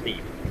live on Steam.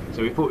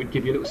 So we thought we'd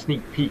give you a little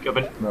sneak peek of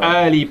an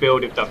early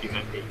build of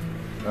WMD.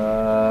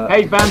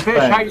 Hey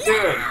Vanfish, how you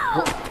doing?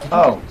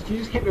 Oh. Did you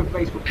just hit me with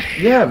baseball?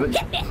 Yeah, but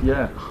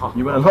yeah,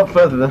 you went a lot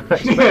further than I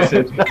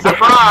expected.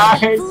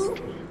 Surprise!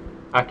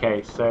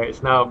 Okay, so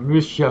it's now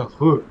Monsieur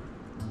Hu.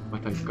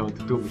 What are you going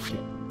to do, Monsieur?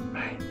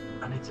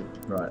 I need to.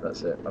 Right,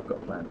 that's it. I've got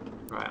a plan.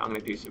 Right, I'm gonna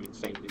do some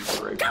insane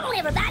ninja rope. Come on,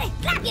 everybody,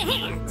 clap your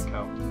hands.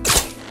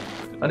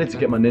 I need to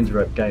get my ninja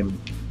rope game.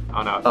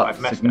 Oh no, I've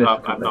messed it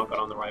up. I've not got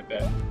on the right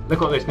bit. Look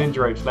at all those ninja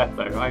ropes left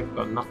though. I've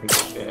got nothing to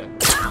fear.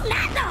 All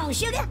night long,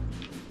 sugar.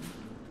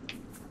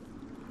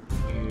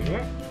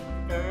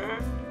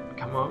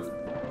 Come on.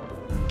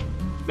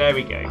 There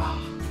we go.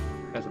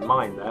 There's a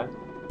mine there.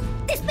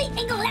 This beat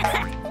ain't gonna let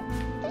up.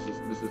 This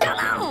is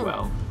not going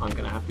well. I'm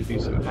gonna have to do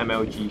some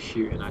MLG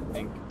shooting, I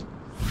think.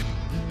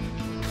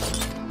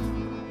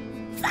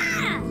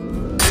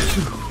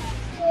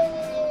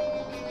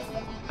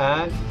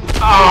 And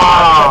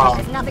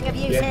There's nothing of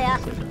use here.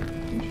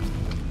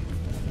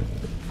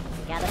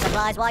 Gather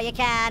supplies while you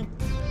can.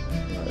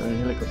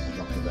 Helicopter's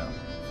knocking down.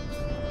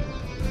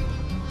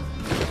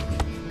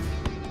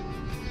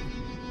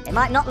 It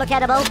might not look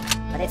edible,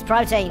 but it's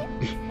protein.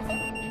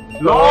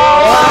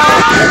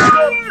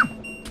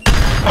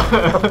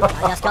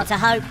 I just got to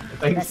hope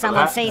that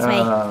someone sees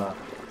me.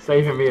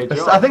 Saving me a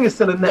job. I think it's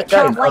still a You net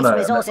game. can't waste no,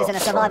 resources in a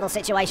survival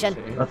situation.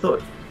 I thought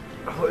it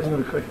was going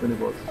to be quicker than it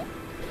was.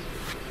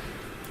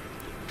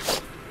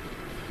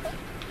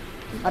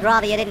 I'd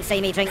rather you didn't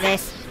see me drink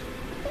this.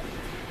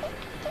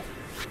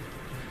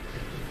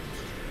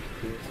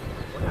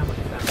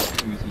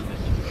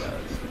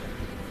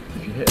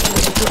 If you hit it,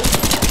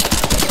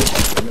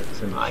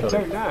 I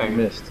don't know. You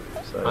missed.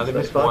 So they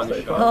missed one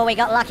shot. Oh, we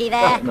got lucky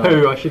there.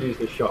 Oh, I should use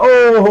this shot.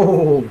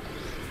 Oh!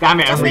 Damn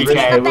it, Just Enrique.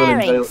 mention the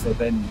bearings.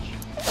 Revenge.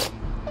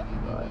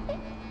 Right.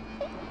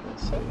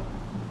 Let's see.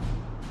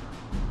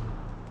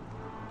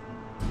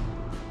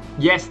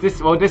 Yes,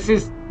 this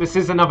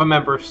is another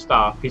member of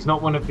staff. He's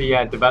not one of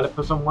the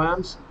developers on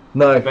Worms.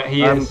 No, but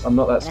he is. I'm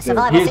not that In a skilled.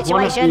 survival He is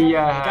one of the situation, you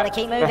gotta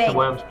keep better moving.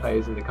 Worms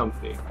players in the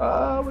company.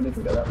 We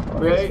didn't go that far.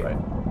 Really? That's right.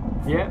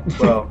 Yeah.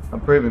 Well, I'm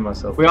proving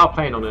myself. We are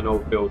playing on an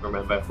old build,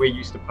 remember? We're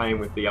used to playing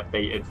with the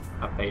updated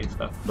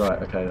stuff.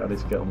 Right, okay, I need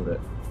to get on with it.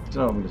 Do you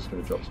know what, I'm just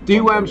going to drop some...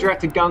 Do Worms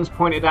react to guns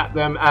pointed at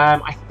them?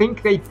 I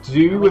think they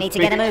do We with need to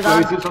big get a move on.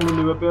 explosives on the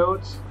newer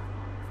builds.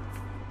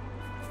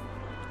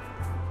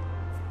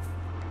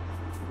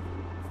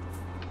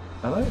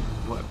 Hello?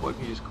 What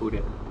have you just called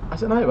it? I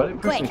don't know, I didn't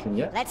press Quick, anything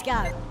yet. let's go.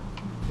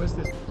 Where's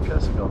this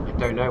cursor gone? I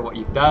don't know what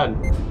you've done.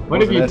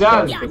 What It have you was an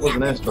done? airstrike. It was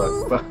an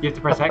airstrike. But You have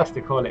to press X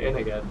to call it in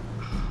again.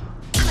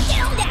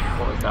 Get on down.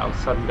 What was that? Oh,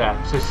 sudden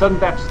death. So sudden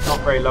death's not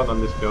very long on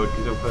this build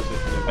because of course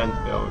it's an event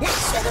build.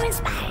 Sugar and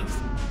spice.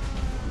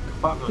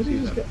 Fuck, not did you do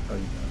just that. get... Oh,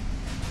 you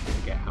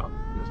Get help.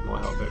 There's more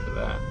help over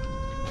there.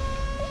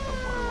 That's not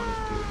what I wanted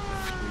to do.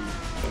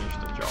 actually finish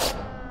the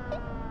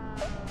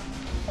job.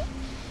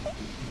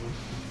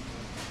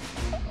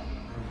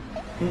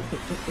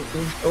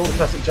 All the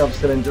classic jumps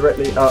still in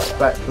directly up,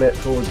 back flip,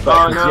 forwards,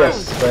 backwards. Oh, no.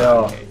 Yes, they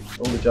are. Okay.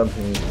 All the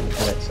jumping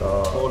mechanics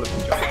are All of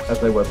the jumps. as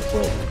they were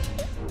before.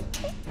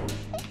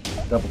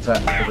 Double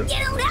tap for the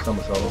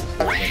somersaults.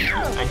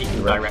 And you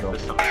can direct the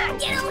somersault.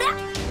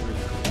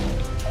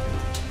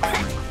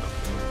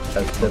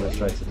 As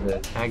demonstrated here.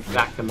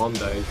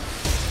 Exactamundo.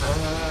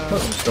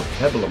 Just dropped a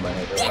pebble on my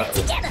head. That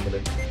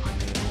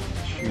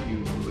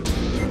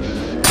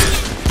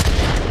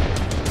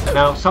was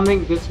Now,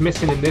 something that's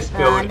missing in this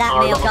build that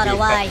are a meal lot got of the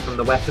away. effects from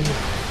the weapons.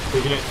 So,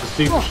 you know, it's the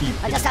super cheap.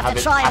 I just doesn't have to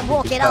its try and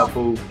walk patented it off.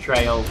 purple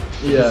trail.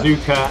 The Yeah.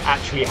 bazooka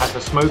actually has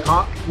a smoke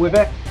arc with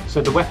it, so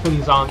the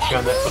weapons aren't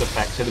showing that sort of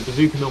effect. So the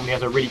bazooka normally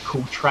has a really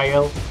cool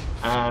trail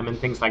and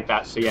things like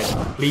that. So yeah,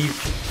 please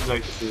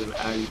note this is an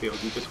early build.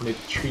 We just wanted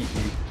to treat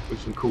you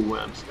with some cool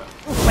worm stuff.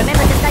 Remember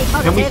to stay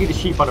Can we see positive. the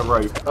sheep on a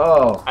rope?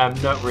 Oh,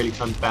 Not really,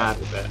 'cause I'm bad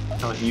with it. I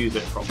can't use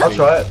it properly. I'll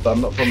try it, but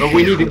I'm not promising. But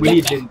we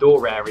need an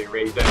indoor area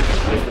really, don't we?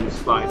 So they can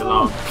slide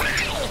along.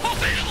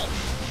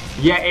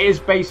 Yeah, it is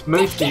based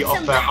mostly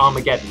off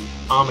Armageddon.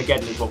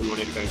 Armageddon is what we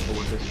wanted to go for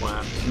with this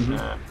worm.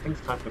 I think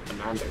it's time for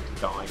Fernando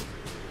to die.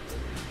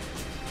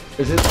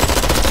 Is it?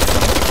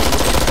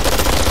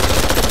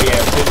 But yeah,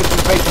 so this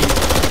is basically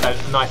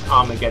a nice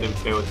Armageddon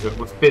feel to it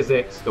with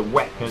physics, the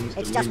weapons,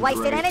 It's the just wind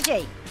wasted growth.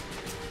 energy.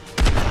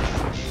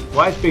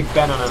 Why is Big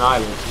Ben on an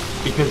island?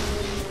 Because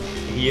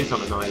he is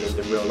on an island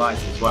in real life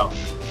as well.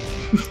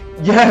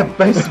 Yeah,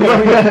 basically.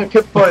 Yeah,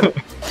 good point.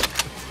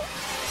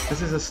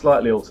 This is a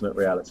slightly alternate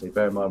reality.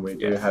 Bear in mind we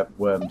do have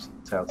worms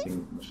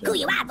touting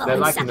machines. They're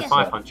liking the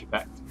fire punch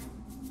effect.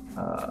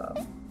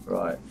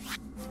 Right.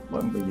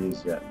 What haven't we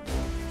used yet?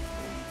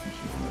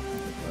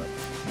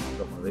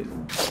 Got one of these in,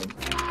 I think.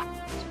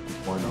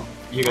 Why not?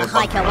 You're A gonna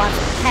hiker once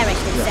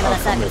perished in similar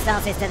I'll come in.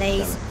 circumstances to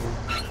these.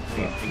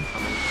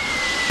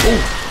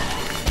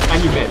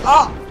 And you missed.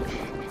 Oh!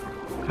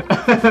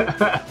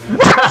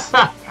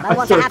 I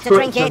want to have to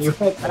drink it,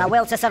 but I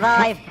will to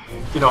survive.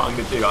 You know what I'm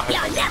gonna do? I hope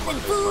I You're get nothing, one.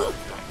 fool.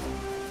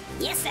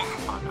 Yes, sir.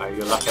 Oh no,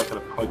 you're lucky I was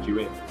gonna prod you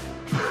in.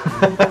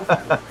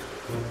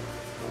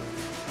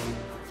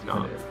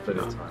 No, Bit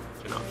no, of time.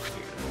 do not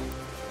do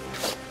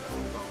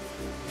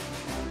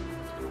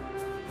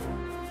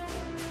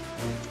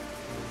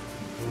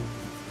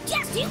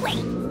Just you wait.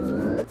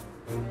 that.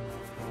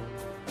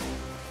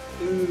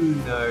 Ooh,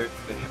 no, I'm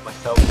gonna hit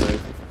myself though.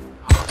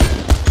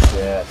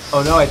 Yes.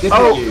 Oh no, I did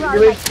Oh, hit you.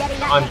 Right, getting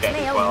that I'm next dead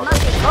as meal well.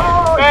 must be-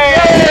 Oh,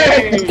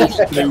 Hey!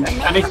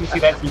 And you can see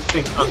that he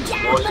sinks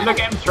underwater. Look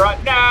at him try.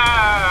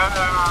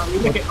 No!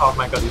 Look at. Oh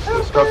my god, he's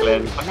still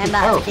struggling. I can Remember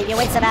tell. to keep your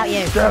wits about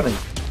you. drowning.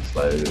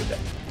 Slow down.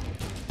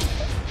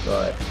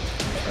 Right.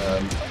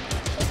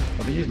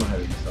 Have I used my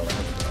heavy missile?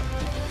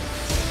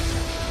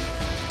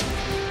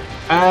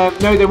 I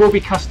haven't. No, there will be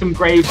custom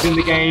graves in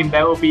the game.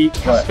 There will be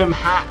custom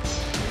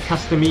hats,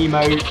 custom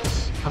emotes, In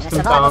a custom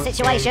survival dancing,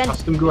 situation,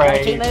 custom you gotta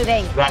graves. keep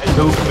moving. That is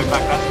all coming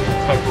back. That's an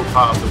integral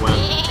part of the worm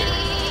experience.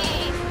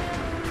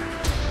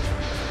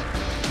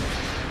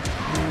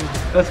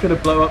 That's going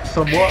to blow up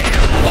somewhat.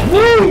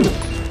 Woo!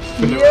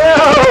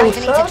 Going to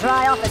need to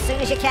dry off as soon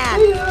as you can.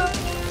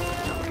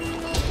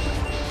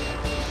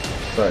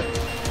 Sorry.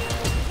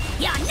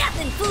 You're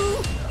nothing,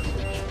 fool.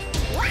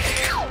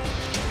 Wow.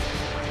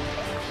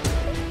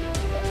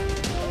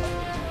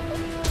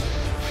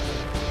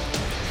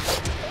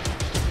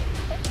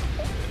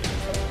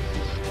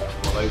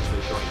 All over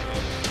the joint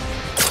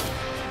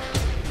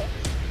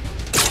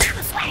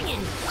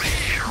Swanging.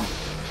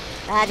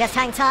 Just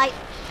hang tight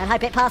and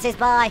hope it passes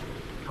by. here.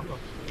 Come on.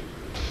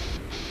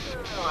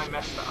 Oh, I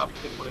messed that up.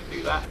 Didn't want to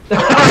do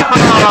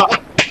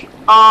that.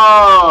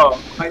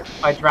 Oh!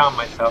 I drowned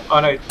myself. Oh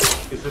no,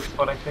 is this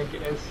what I think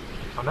it is?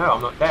 Oh no,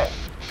 I'm not dead.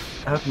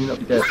 How can you not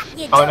be dead?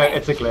 Oh no,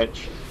 it's a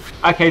glitch.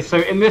 Okay, so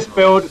in this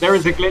build, there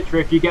is a glitch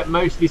where if you get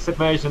mostly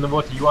submerged in the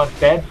water, you are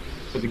dead,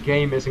 but the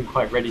game isn't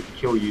quite ready to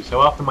kill you.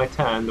 So after my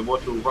turn, the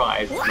water will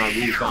rise and I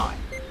will die.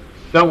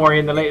 Don't worry,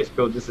 in the latest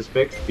build this is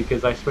fixed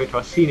because I spoke to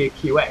our senior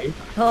QA.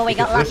 Oh, we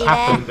got because this lucky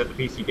happened there. at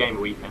the PC Gamer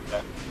Weekend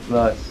there.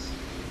 Nice.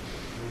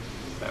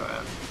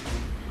 So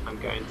I'm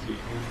going to...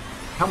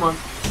 Come on.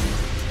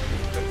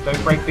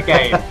 Don't break the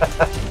game.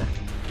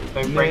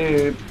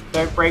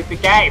 Don't break the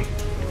game.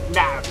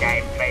 No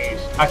game,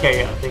 please.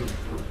 Okay, I think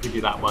we'll give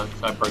you that one.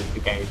 So I broke the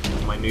game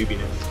with my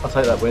noobiness. I'll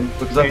take that win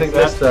because I Okay,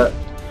 think so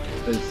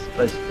there's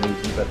basically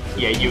you better.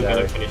 Yeah, you were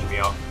going to finish me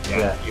off.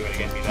 Yeah, you were going to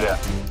get me there. Yeah.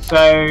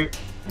 So,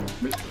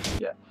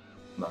 Yeah.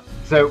 Nice.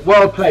 so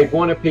well played,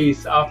 one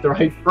apiece after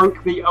I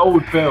broke the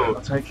old I'll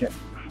build. take it.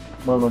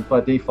 One on by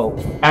default.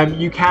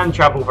 You can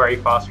travel very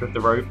fast with the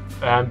rope,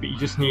 but you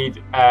just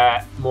need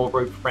more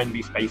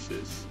rope-friendly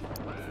spaces.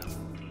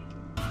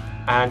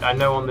 And I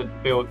know on the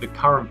build, the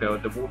current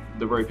build,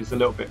 the rope is a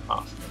little bit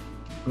faster.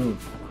 Mm.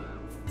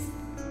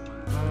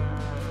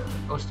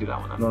 Let's do that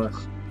one. Then.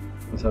 Nice.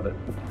 Let's have it.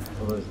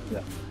 Otherwise, yeah.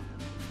 And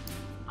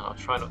I'll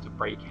try not to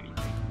break anything.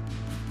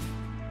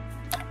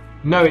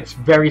 No, it's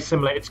very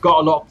similar. It's got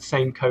a lot of the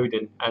same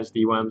coding as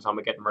the Worms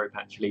Armageddon rope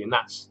actually, and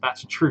that's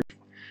a truth.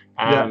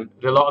 A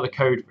lot of the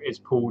code is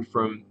pulled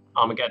from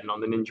Armageddon on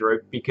the Ninja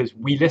rope because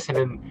we listened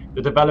and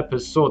the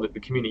developers saw that the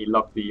community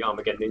loved the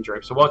Armageddon Ninja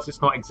rope. So whilst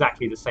it's not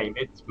exactly the same,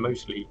 it's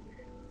mostly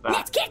that.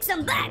 Let's kick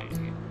some butt.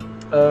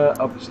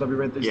 Shall we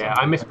read this? Yeah,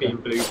 I miss being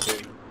blue too.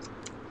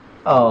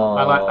 Oh.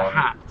 I like the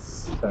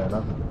hats. Fair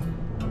enough.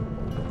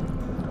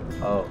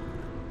 Oh.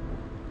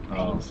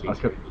 I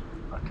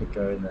could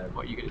go in there.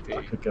 What are you gonna do?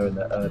 I could go in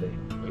there early.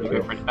 You're gonna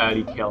go for an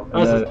early kill.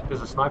 Oh,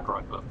 there's a sniper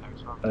rifle up there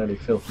as well. Early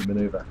filthy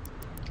manoeuvre.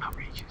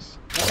 Outrageous.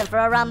 Listen for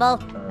a rumble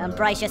and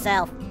brace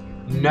yourself.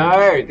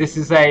 No, this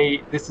is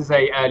a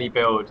early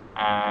build,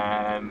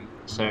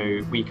 so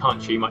we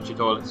can't shoot much at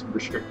all. It's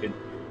restricted.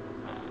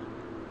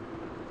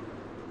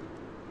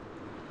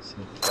 See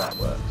if that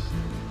works.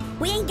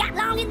 We ain't got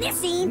long in this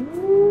scene.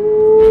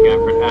 You're going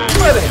for an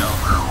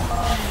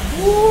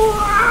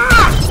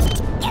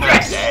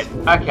dead.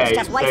 Okay,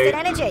 Just wasted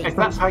energy. if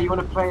that's how you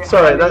want to play it,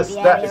 Sorry, that's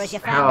area is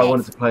your how I family.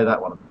 wanted to play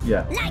that one.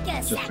 Yeah. Like a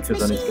Just sex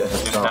because I need to get a head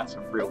if start. that's a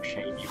real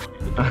shame you wanted to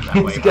do it I that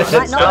need way. to get a head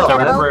Might not start, be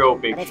That's man. a real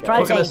big But it's shame.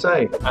 What can I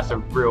say? That's a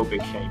real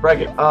big shame.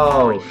 Brag it.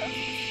 Oh.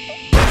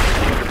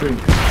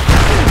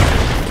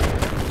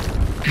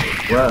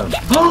 Wow.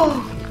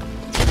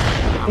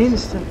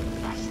 Instant.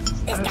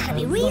 It's gotta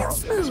be real That's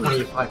smooth.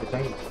 25 a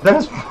day.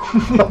 That's.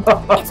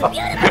 It's a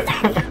beautiful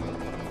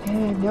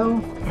thing.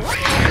 No.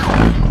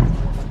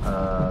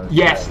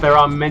 Yes, there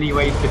are many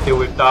ways to deal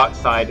with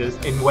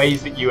Darksiders in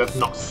ways that you have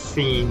not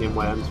seen in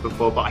Worms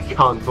before, but I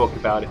can't talk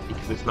about it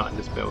because it's not in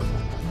this build.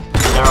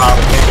 There are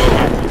many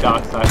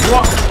anti-Darksiders.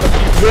 What?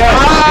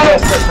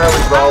 Yes, that's how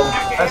we roll.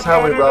 That's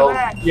how we roll.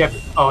 Yeah.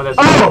 Oh, there's.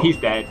 He's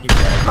dead. He's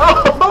dead.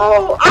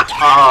 Oh!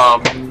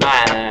 Oh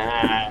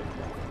man.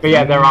 But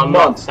yeah, there are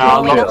lots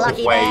Well, we got of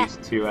lucky ways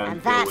there, to and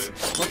deal that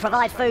with. will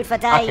provide food for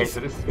Okay, days. so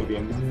this is gonna be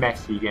a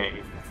messy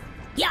game.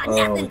 You're Oh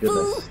nothing,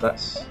 fool.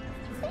 goodness,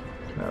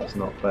 that's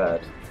not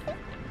bad.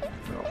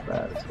 Not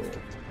bad at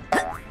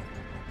all.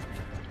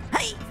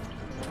 Hey,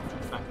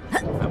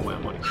 That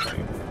worm on its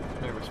own.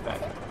 No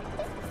respect.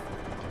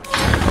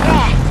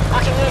 yeah, I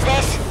can use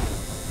this.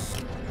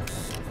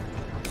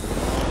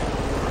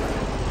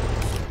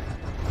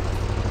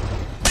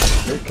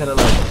 Who can I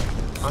like?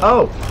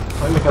 Oh!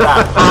 Oh, look at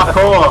that.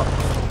 Parkour!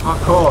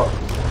 Parkour!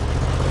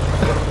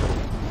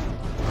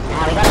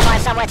 Now we've got to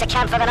find somewhere to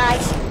camp for the night.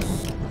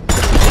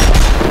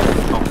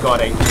 Oh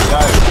god, 8 to go.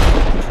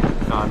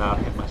 Oh no, I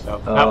hit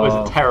myself. That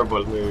was a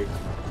terrible move.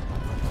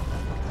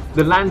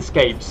 The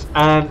landscapes.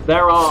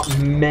 There are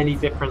many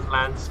different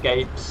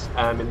landscapes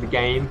in the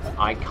game.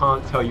 I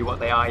can't tell you what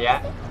they are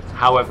yet.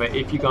 However,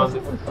 if you go on the...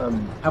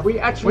 Have we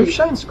actually... We've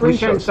shown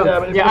screenshots. some, Yeah,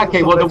 I mean, yeah,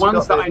 okay, well the sometimes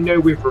ones got that I know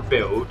we've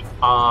revealed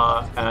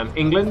are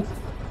England,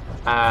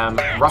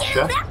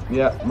 Russia.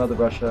 Yeah, Mother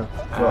Russia.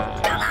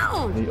 Got Come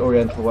on. the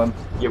Oriental one.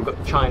 Yeah, we've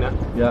got China.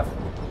 Yeah.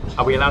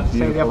 Are we allowed to say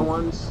the Beautiful. other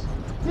ones?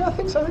 Yeah, I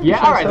think so.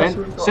 Yeah, alright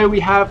then. So we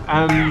have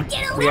kind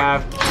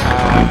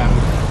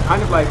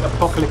of like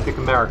Apocalyptic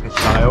America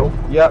style,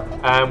 Yep.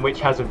 which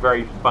has a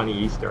very funny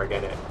Easter egg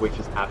in it, which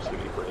is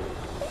absolutely brilliant.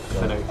 I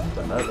don't know.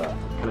 Don't know that.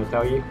 Can I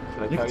tell you?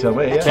 Can I You can tell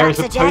me, yeah. There is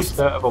a Suggest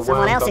poster of a worm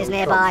someone else is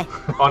Donald nearby.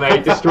 Trump on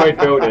a destroyed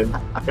building.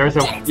 There is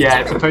a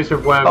it's a poster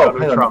of worm Oh,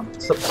 Donald hang Trump. on.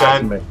 Stop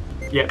distracting me.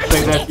 Yeah,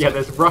 so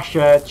there's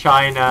Russia,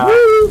 China,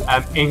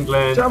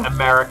 England, Jump.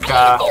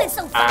 America, and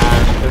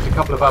there's a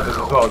couple of others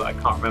as well that I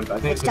can't remember. I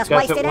think It's it's just the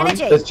desert wasted one.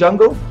 energy. There's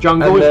Jungle.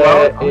 Jungle and as well.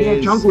 there Oh yeah,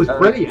 is, Jungle is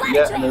brilliant.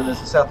 Yeah, and then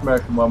there's a South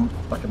American one,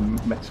 like a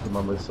Mexican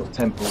one with sort of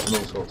temples and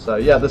all sorts. So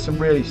yeah, there's some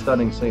really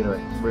stunning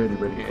scenery. Really,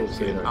 really cool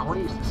scenery. I want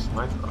to use the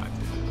sniper rifle.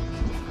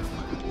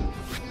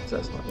 So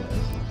that's not, yeah,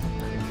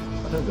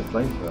 I know the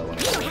flamethrower one.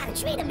 You know how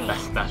to treat a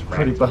man. That's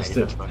Pretty rad.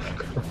 busted. That's not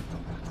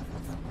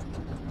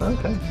bad.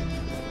 Okay.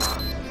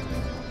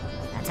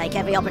 And take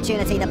every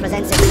opportunity that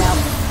presents itself.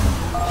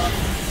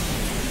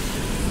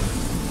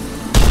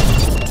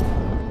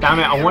 Damn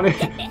it! I want to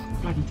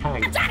bloody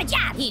tank. I'm trying a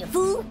job here,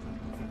 fool.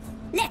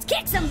 Let's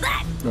kick some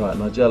butt. Right,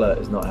 Nigella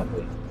is not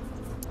happy.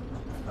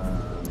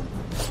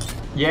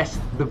 Yes,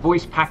 the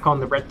voice pack on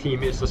the red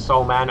team is the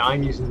Soul Man.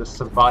 I'm using the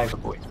Survivor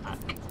voice pack.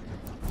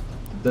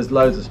 There's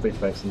loads of speech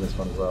banks in this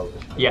one as well.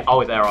 Yeah.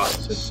 Oh, there are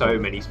so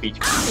many speech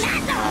packs.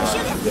 Getting the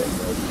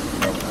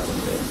hell out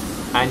of it.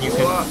 And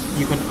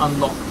you can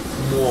unlock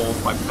more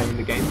by playing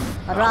the game.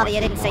 I'd rather you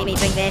didn't see me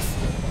drink this.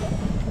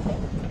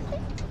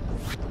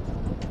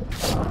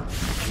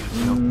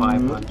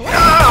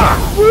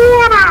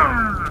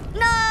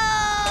 No!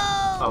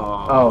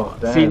 Oh,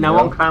 damn, see, now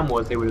no. on Clan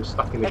Wars they would have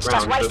stuck in the It's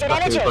ground, just so wasted it's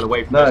like energy. they've gone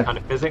away from No. those kind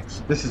of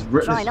physics. This is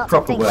Try not to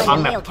proper think work. where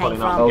I'm the never meal came calling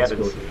from.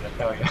 Armageddon Old soon, I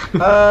tell you.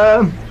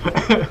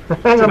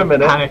 Hang on a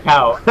minute. Panic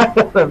out. Hang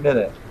on a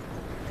minute.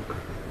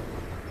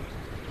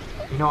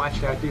 You know what,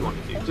 actually I do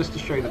want to do, just to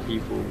show the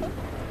people,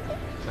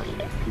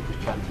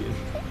 people's champion.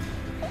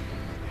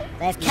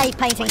 There's cave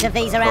paintings of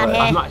these around Right,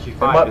 I've here. not actually It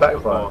fired might this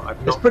before. backfire. I've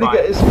It's not pretty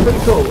fired. good. It's pretty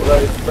cool. Although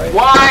it's very...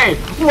 Why?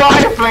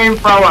 Why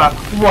flamethrower?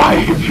 Why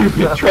have you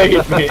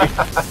betrayed me?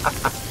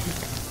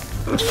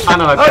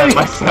 And I've done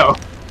myself.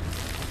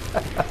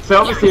 So It's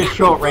obviously a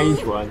short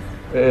range one.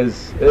 It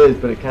is,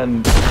 but it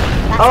can.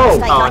 That's Oh! a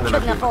mistake Oh, I no,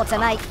 couldn't no. afford to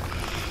make.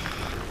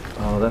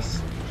 Oh,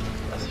 that's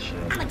a shame.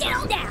 I'ma get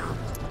on down.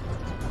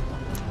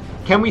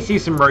 Can we see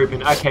some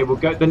roping? Okay, we'll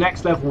go. The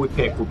next level we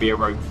pick will be a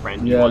rope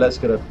friend. Yeah, let's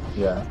get a.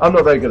 Yeah, I'm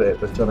not very good at it,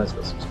 but John has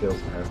got some skills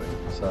apparently.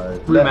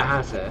 So. Rumour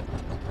has it.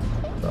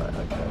 Right.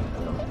 Okay.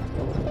 Hang on.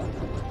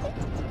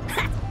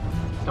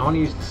 I want to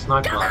use the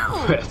sniper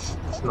rifle, but it's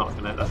not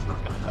gonna. That's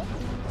not gonna happen.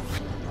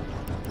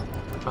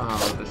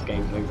 Oh, this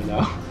game's over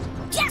now.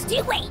 Just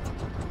you wait.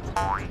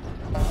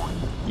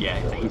 Yeah,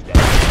 he's dead.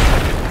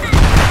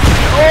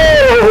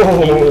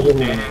 Oh! He's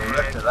dead.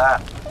 Look at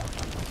that.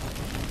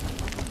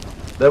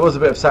 There was a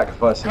bit of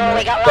sacrifice in there,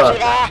 we got lucky but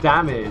there.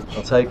 Damage.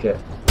 I'll take it.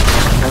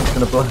 Tank's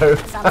gonna blow.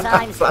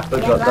 Sometimes you Flapper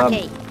get got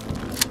lucky. done.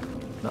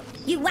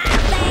 Nuts. You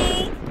wild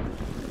thing.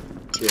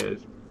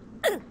 Cheers.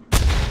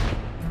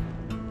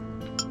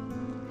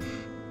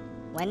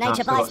 When I've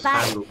nature still bites got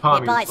back, Sandal. Part it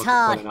of me bites just wants to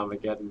hard. call an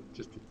Armageddon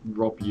just to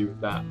rob you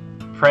of that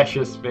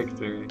precious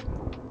victory.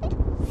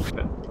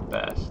 But the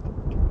best.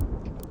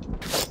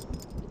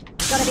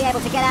 Gotta be able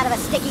to get out of a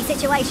sticky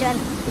situation.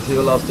 Let's see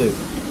your last two.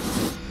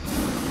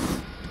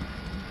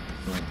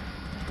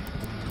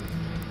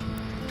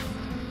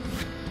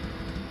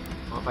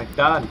 What have I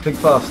done? Think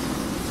fast.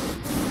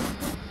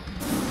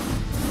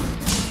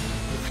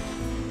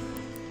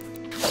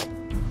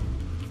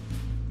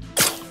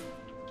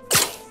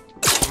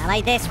 I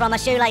made this from my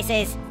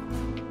shoelaces. Oh,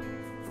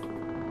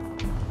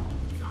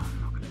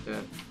 I'm not gonna do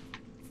it.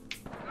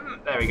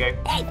 There we go.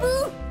 Hey,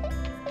 fool!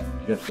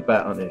 You're going for the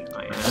bat, aren't you?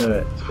 I am. I knew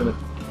it. It's gonna.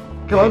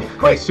 Come on,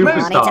 quick, My move!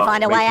 superstar I need to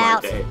find a makes way my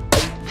out. day.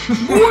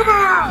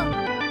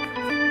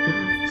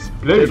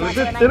 Did Sploosh. it.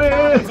 Gotta make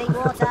diamonds in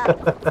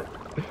water.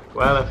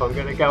 Well, if I'm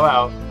gonna go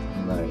out,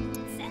 No,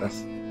 that's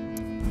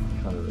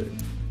kind of rude.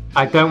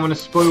 I don't want to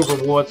spoil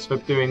rewards for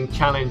doing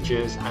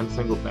challenges and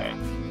single player.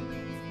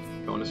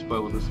 Don't want to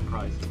spoil the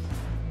surprises.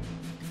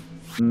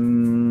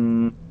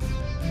 Mm,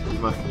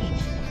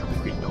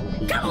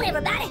 Come on,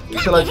 everybody!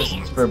 shall I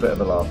just, for a bit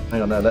of a laugh?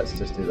 Hang on, no, let's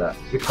just do that.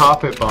 The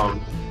carpet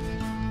bomb.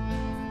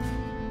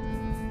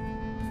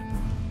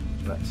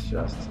 Let's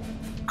just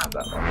have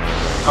that one.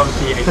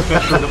 Obviously, a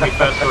special that we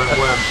first saw in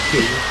Worms 2.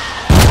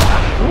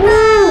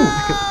 Woo!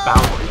 Look at the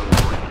bounty on it.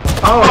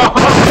 Oh!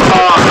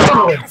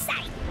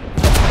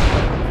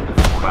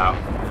 Wow.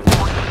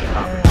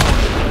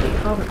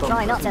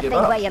 Try not to think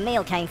where your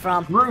meal came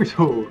from.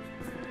 Brutal.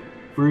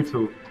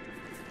 Brutal.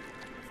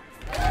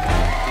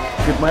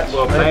 Good match.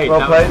 Well mate. played, Well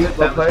that was played. good,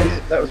 Well that was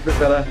played. That was a bit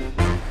better.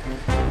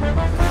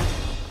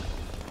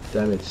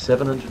 Damage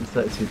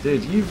 732.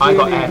 Dude, you I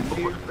got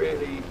really,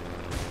 really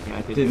Yeah,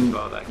 I did didn't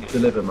well that game.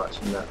 deliver much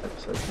in that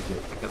episode, did you?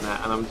 Look at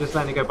that. And I'm just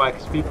letting it go by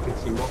because people can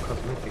see what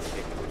cosmetics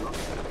they can unlock.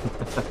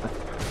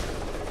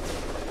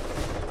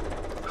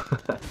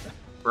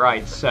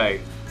 Right, so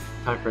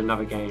time for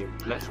another game.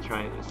 Let's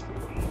try this.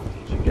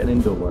 Should get an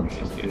indoor one. So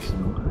Yes, get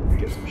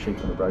yes. some sheep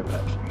on the road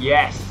patch.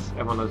 Yes!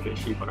 Everyone loves a bit of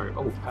sheep on a...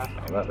 Oh,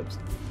 perfect. Oh, that looks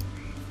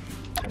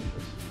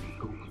dangerous.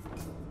 Ooh.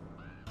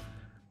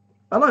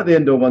 I like the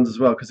indoor ones as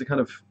well because it kind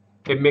of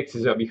It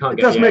mixes up. You can't it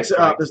get does the mix it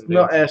up. airstrikes There's and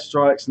not things.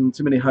 airstrikes and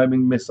too many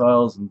homing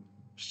missiles and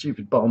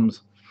stupid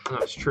bombs.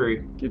 That's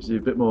true. Gives you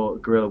a bit more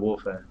guerrilla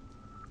warfare.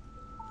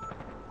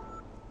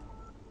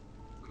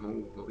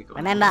 Ooh, what we got?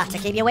 Remember to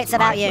keep your wits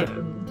about you.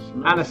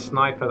 And a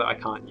sniper that I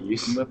can't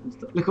use. Some weapons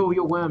stuff. Look at all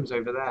your worms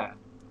over there.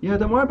 Yeah,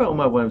 don't worry about all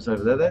my worms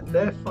over there.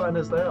 They're fine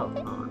as they are.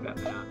 Oh, I bet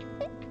they are.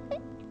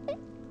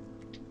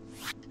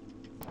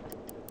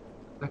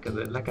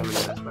 Look how many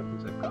less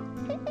weapons they've got.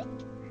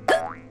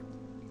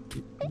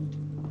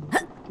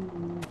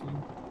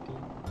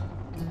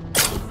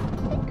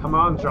 Come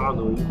on,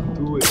 Jono, you can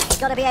do it.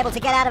 Gotta be able to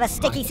get out of a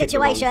sticky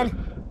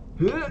situation.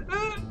 There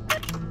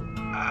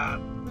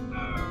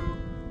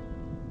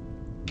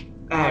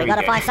We we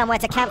gotta go. find somewhere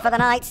to camp for the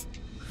night.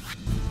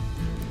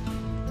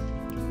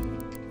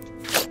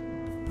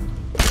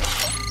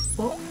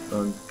 What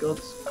on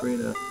God's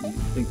green earth do you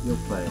think you're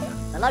playing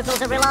at? The locals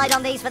have relied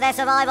on these for their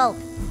survival.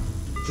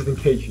 Just in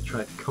case you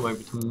try to come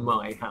over to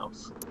my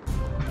house.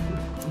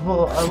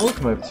 Well, I will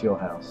come over to your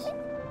house.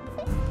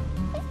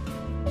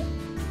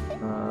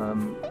 Hang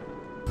on.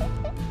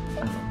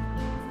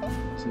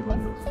 See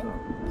when yours is up.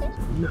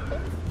 No.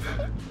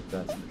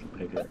 That's a little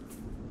piglet.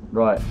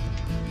 Right.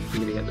 I'm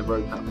gonna get the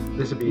rope up.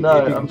 This would be. No,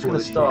 if you I'm can just pull going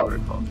the to start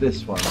rope off.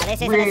 this one. Now,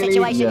 this isn't Really? a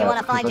situation Yeah, you want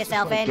to because find I just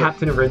yourself wanna in. get-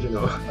 Captain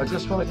Original. I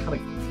just want to kind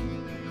of. I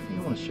think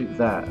I want to shoot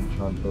that and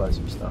try and blow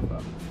some stuff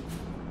up.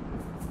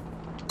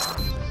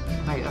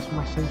 Hey, that's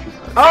my sentry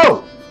turret.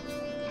 Oh!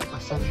 My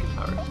sentry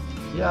turret.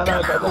 Yeah, I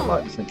know, but I don't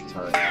like the sentry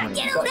turret. I mean,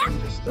 Get like, on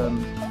just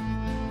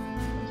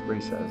let's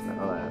reset, isn't it?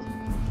 Oh, that hasn't.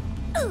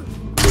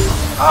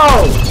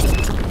 Oh!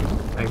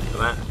 Thanks for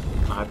that.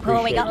 I appreciate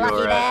Oh, we got lucky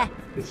your there.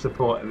 your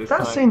support at this That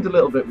time. seemed a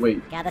little bit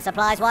weak. Gather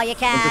supplies while you I'm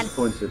can.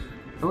 disappointed.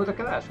 Oh, look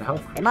at that. It's a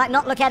health. It might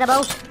not look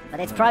edible, but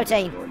it's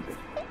protein. Disappointed.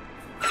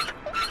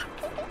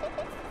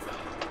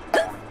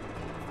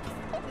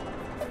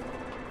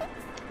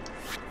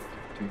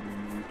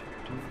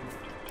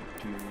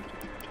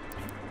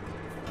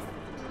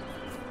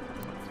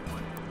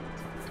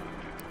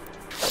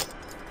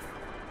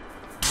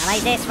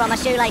 Made this from my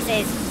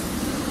shoelaces.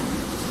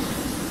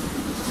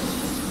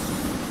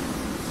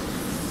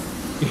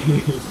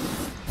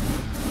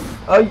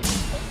 Oh,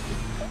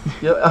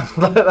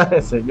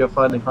 that's it. You're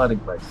finding hiding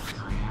places.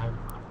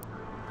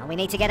 And we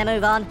need to get a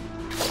move on.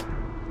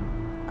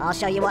 I'll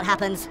show you what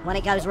happens when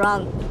it goes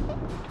wrong.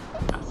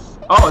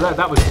 Oh,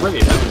 that was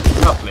brilliant. That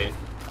was lovely.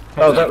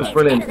 Oh, that was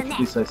brilliant. If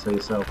you say so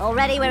yourself.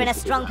 Already we're in a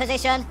strong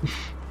position.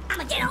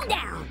 I'ma get on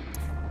down.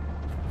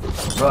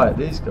 Right,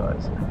 these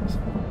guys.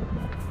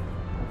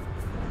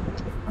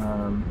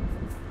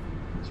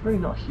 It's really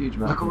not a huge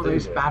amount. Look at all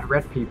those bad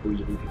red people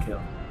you need to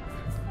kill.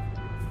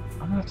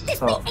 I'm gonna have to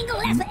start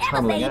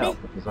tunneling out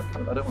because I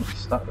don't want to be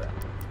stuck there.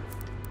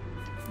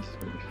 This is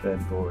going to be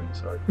fairly boring.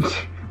 Sorry.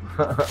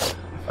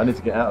 I need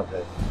to get out of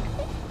here.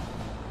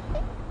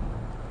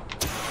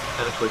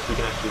 And of course, you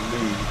can actually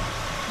move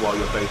while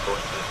you're both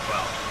watching as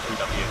well in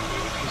W.M.D,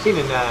 which you've seen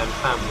in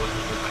Fan Wars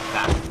and things like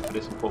that. But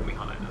it's important we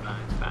highlight that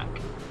it's back.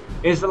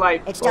 It's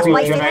like it's just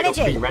wasting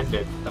energy. energy.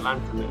 Rendered the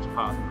lantern that's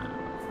part of that.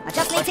 I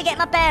just need to get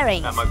my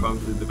bearings. That might belong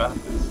to the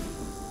developers.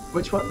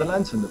 Which one? The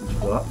lantern that we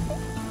blew up?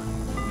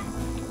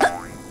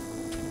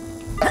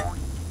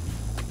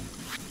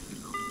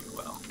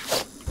 Well.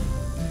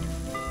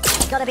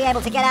 Got to be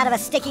able to get out of a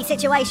sticky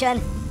situation.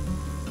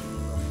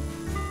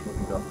 What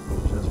we got?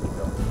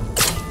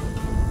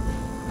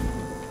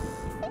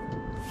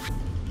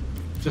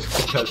 Just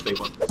because they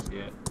want to see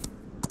it.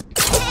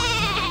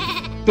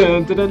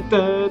 Dun, dun, dun,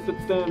 dun,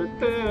 dun, dun,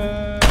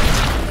 dun.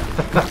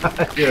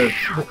 Good.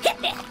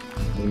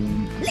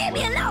 Leave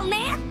me alone,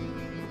 man.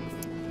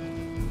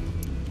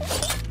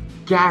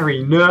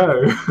 Gary,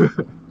 no.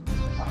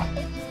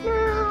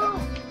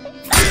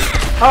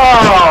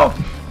 Oh!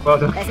 Well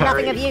done, There's Gary.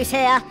 nothing of use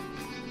here.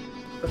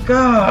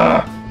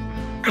 God!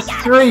 It's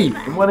 3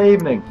 in one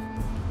evening.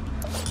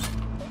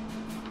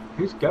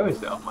 Whose go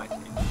is it on my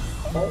team?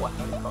 Oh, a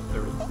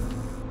helicopter is.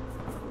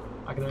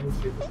 I can only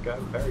see this go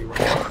very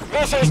well.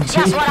 This is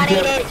just what I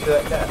needed.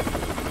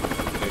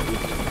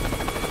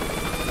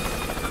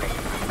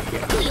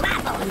 You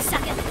eyeball,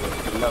 sucker.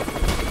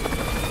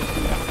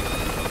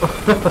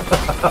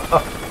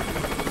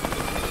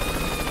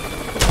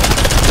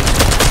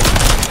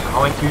 I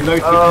went too low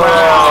to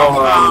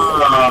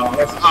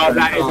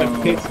that is a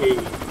pity.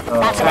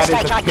 That's a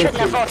mistake I couldn't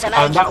afford to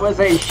make. That was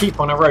a sheep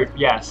on a rope,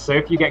 yes. So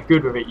if you get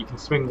good with it, you can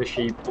swing the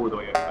sheep all the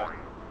way over.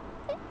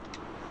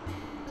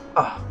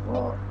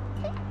 What?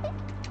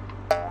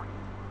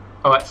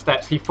 Oh, at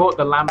steps. He thought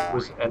the lamp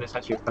was, and it's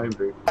actually a phone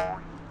booth.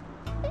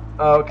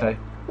 Oh, okay.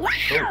 Wow!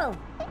 Cool.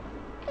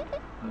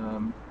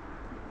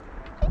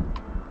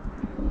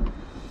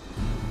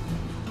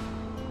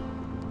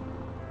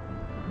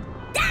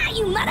 Die,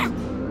 you mother!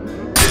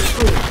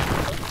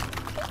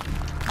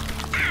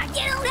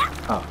 Get on up!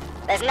 Oh.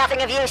 There's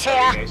nothing of use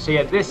here. Okay, so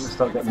yeah, this is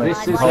Whole we're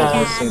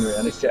scenery.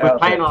 I need to get out of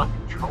playing here. on a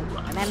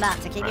controller. Remember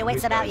to keep your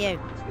wits about you.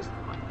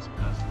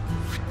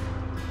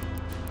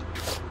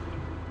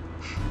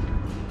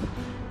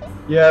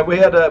 Yeah,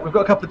 we've got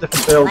a couple of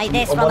different builds. Made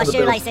this On from one the of the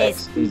builds,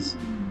 shoelaces. X is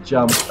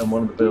jump, and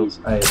one of the builds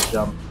A is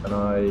jump, and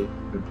I've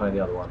been playing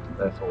the other one.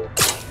 Therefore,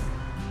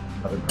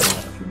 I've been playing a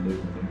few new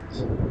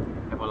maneuvers.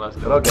 Everyone loves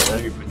But I'll get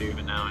there. to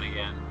maneuver now and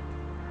again.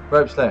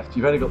 Ropes left.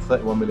 You've only got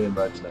 31 million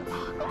ropes left.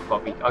 I've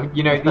got to be,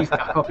 you know, these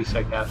I've got to be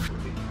so careful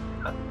with these.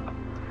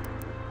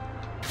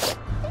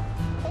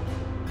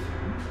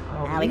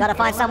 Now we gotta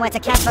find somewhere to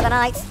camp for the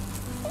night.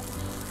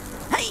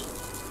 Hey!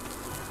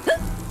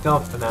 No,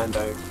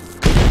 Fernando.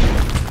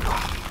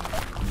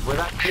 Will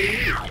that kill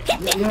you?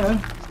 Yeah,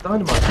 it's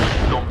dynamite.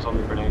 Norm's on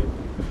the grenade.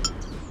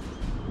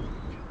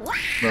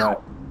 Right. You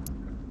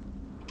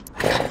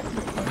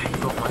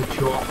got my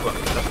chocolate.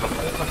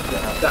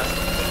 That's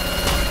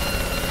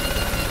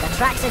The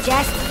track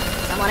suggests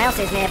someone else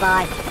is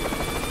nearby.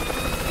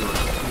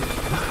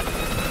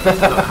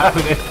 not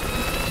happening.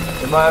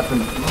 It might happen.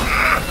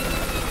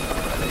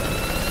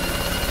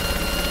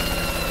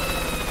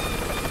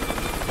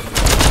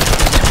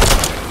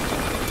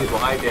 This is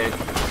what I did.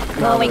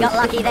 Oh, we got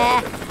lucky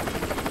there.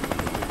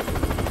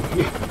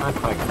 Yeah, I'm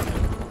quite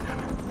content.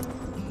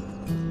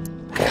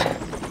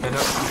 And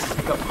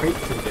pick up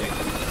crates and things.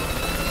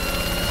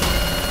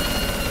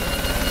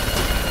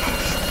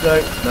 No.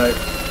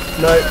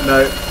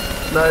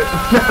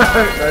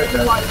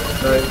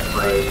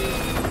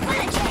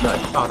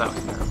 Oh, that was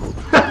terrible.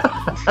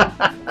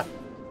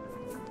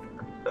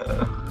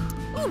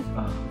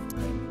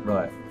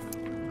 Right.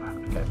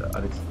 Okay, I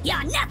need to.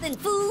 You're nothing,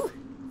 fool.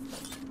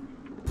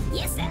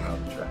 Yes, sir.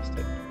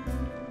 Drastic.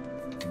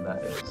 And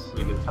that is.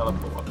 You can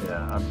teleport.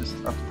 Yeah, I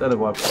don't know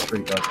why I've got 3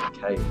 guys in a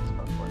cave. It's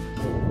not pointless.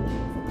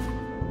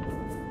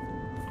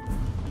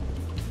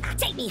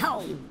 Take me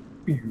home.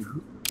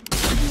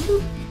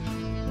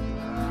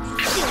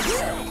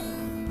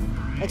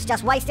 It's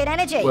just wasted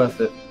energy. Worth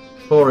it.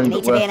 Boring, You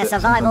need to be in a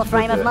survival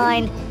frame of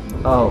mind.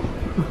 Oh.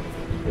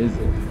 Is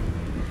it?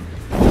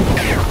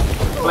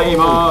 Flame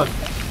on!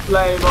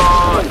 Flame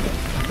on!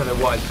 I don't know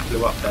why I just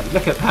blew up then.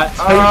 Look at that.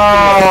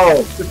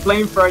 Oh! The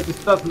flamethrower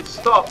just doesn't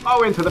stop.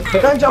 Oh, into the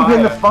pit. Don't jump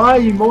in the fire,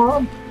 you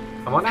moron!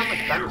 I wonder how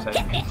much damage that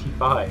is.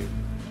 85.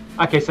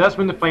 Okay, so that's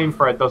when the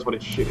flamethrower does what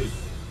it should.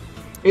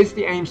 Is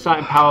the aim sight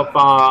and power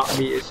bar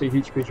meter so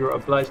each creature are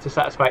obliged to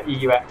satisfy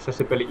EU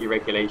accessibility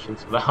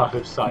regulations for the hard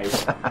of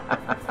sight?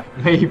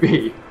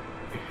 Maybe.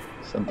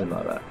 Something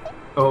like that.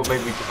 Or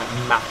maybe we just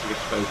have massive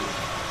explosions.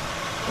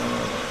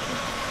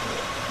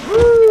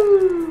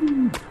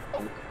 Woo!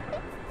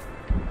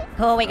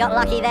 Oh, we got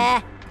lucky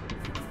there.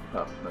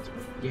 Oh, that's me.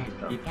 Yeah,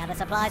 Gather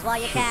supplies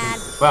while you can.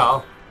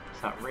 well,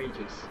 it's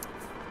outrageous.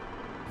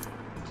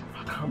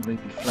 I can't believe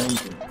you flamed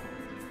him.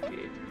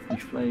 You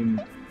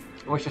flamed.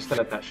 I wish I still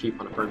had that sheep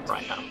on a rope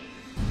right now.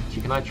 So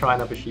can I try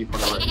another sheep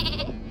on a rope?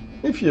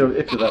 If you're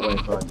that way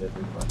inclined, yeah,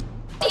 be fine.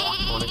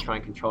 I want to try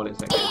and control it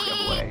so it goes the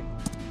other way.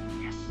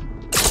 Yes.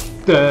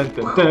 Dun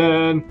dun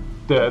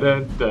dun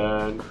dun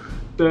dun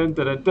dun dun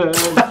dun dun dun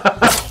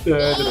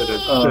dun dun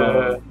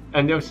dun.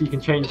 And obviously you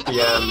can change the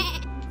shape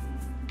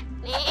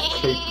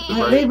of the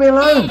rope. Leave me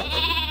alone!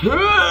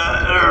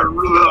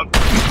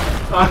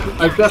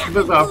 I've just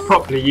I've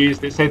properly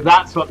used it, so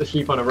that's what the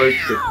sheep on a rope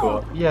is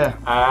for. Yeah,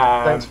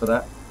 thanks for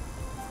that.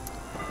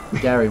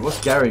 Gary, what's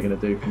Gary going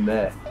to do from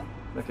there?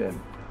 Look at him.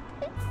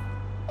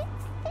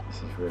 This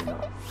is really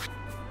nice.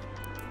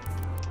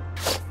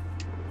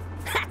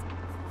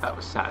 That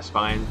was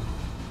satisfying.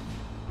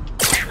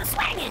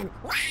 Swinging!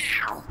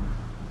 Wow!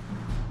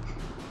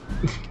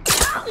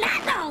 Oh,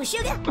 not long,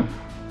 sugar!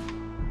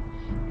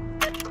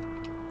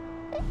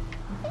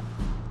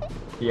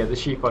 Yeah, the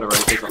sheep on a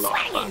rope is a lot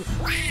of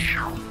fun.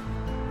 Wow!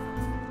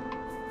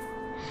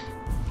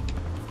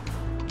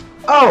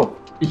 Oh!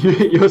 You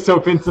get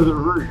yourself into the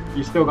roof.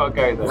 You still got to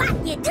go though.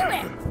 What you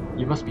doing?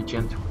 You must be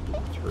gentle with the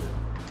ninja rope.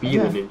 Be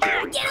the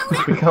ninja rope. Get on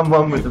up! Become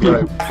one with the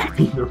rope.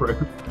 Be the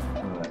rope.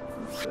 Alright,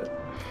 that's it.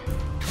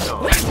 No.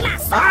 Where's my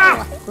soul?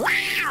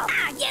 Wow!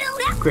 Get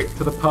on up! Quick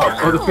to the pub.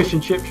 Oh, the fish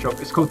and chip shop.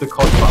 It's called the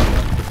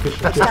Codfather. The fish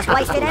and chip Just shop.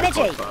 wasted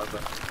energy.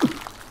 Codfather.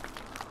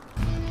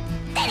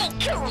 That ain't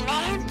cool,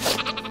 man!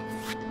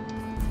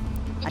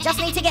 I just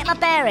need to get my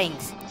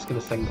bearings. It's gonna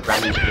send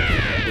Granny to the fish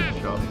and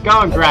chip shop. Go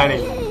on,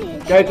 Granny.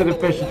 Go to the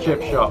fish and chip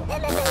shop.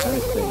 Granny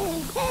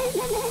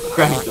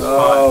just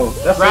Oh,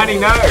 that's Granny,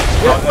 no!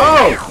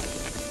 Oh!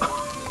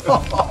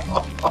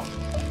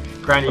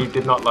 Granny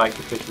did not like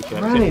the fish and chips.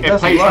 Granny It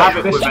doesn't plays like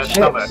havoc fish with her and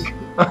stomach.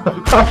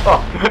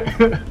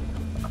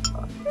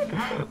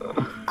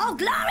 Oh,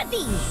 glory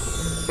be!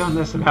 Go on,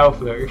 there's some health,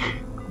 Luke.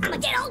 I'ma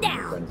get on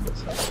down! Granny's got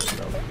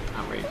something.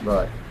 Outrageous.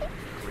 Right.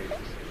 Outrageous.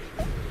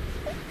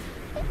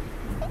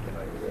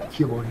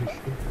 Come on,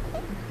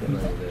 Get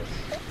over this.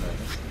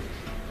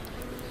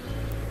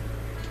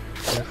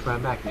 Don't throw a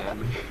magnet at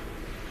me.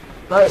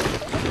 No!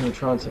 I'm going to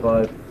try and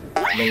survive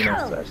long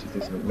enough to actually do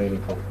something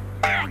meaningful.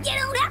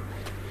 Get on up!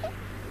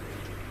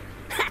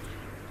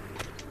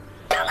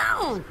 Come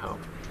on! Oh.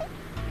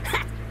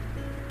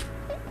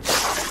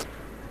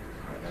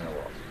 Right, now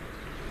what?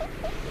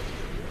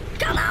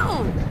 Come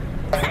on!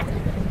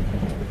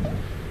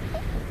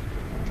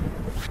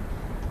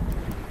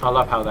 I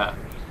love how that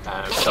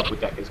double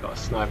decker's got a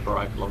sniper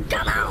rifle on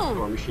top of it,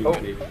 or a machine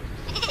gun even.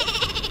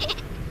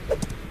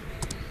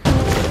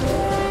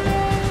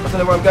 I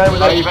don't know where I'm going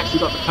with Oh, that. you've actually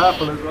got the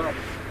purple as well.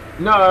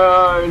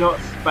 No, not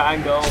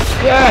Spangle.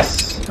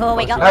 Yes! Oh,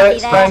 we got Alex, lucky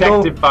there.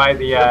 Spangle. Protected by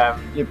the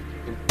You-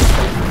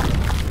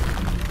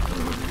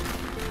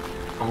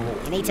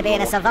 You need to be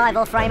in a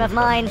survival frame of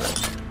mind.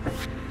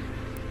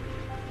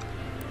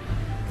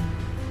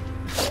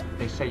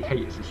 They say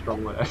hate is a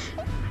strong word.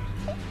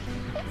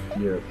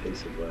 You're a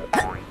piece of work.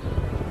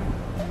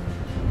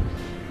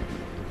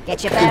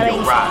 Get your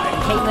bearings.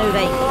 Right. Keep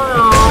moving.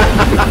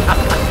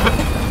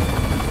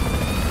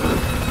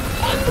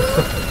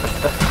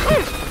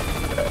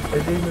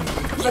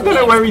 I don't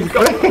know where he's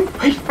gone.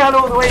 He fell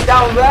all the way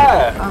down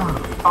there.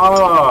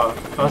 Oh,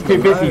 I was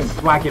too busy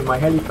swagging my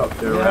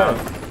helicopter around.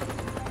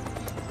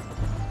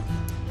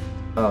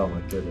 Oh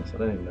my goodness, I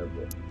don't even know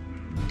what.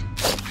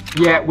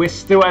 Yeah, we're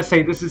still, I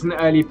say, this is an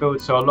early build,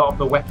 so a lot of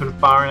the weapon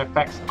firing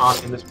effects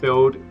aren't in this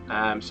build.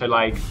 So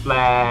like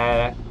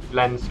flare,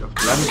 lens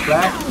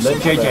flare,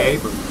 JJ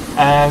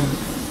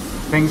Abrams.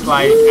 Things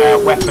like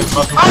weapon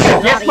buttons.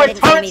 Yes, my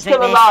turret's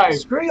still alive.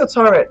 Screw your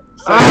turret!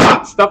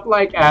 So stuff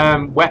like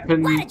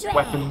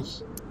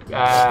weapons,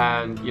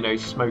 and you know,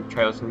 smoke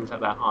trails and things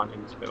like that aren't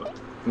in this build.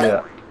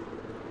 Yeah.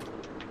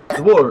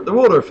 The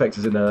water effect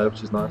is in there,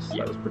 which is nice.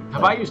 Yeah. That was pretty.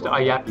 Have I used?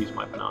 I have used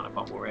my banana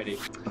bomb already.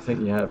 I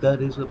think you have.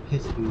 That is a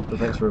pistol. But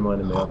thanks for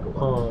reminding me. I've got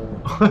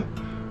one.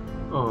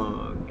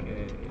 Oh.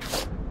 Okay.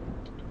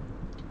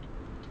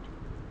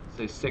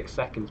 So 6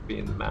 seconds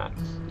being the max.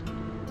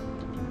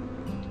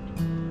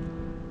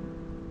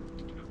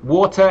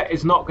 Water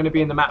is not going to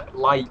be in the map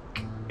like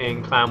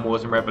in Clan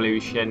Wars and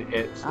Revolution.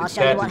 It's I'll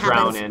show there you to what drown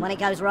happens in. when it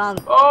goes wrong.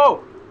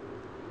 Oh!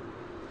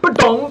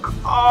 Badonk!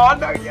 Oh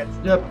no, yes!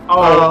 Yep.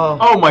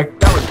 Oh my,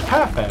 that was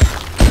perfect!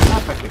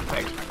 Perfectly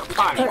placed.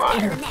 Fine,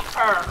 wire.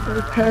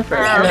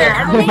 Perfect.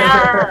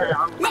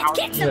 Let's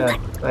get some. Yeah,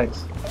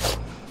 thanks.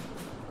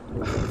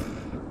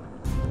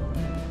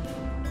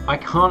 I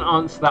can't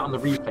answer that on the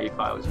replay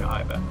files yet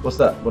either. What's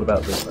that? What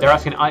about this? They're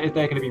asking, is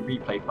there going to be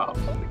replay files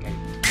in the game?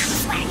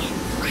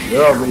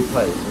 There are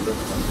replays. So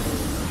that's fine.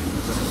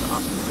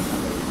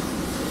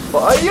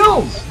 What are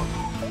you?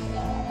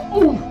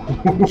 Ooh,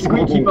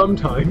 squeaky bum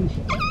time.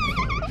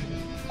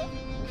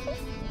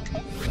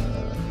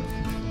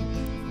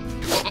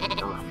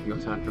 Oh, your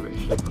turn for a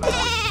bit.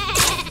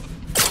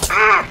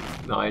 Ah!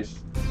 Nice.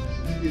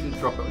 You just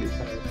drop it on his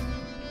head.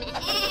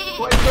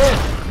 What is this?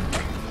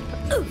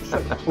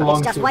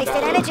 It's just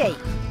wasted energy.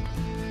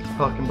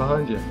 Parking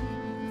behind you.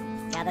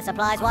 Gather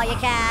supplies while you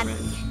can.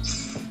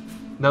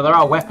 Now there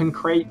are weapon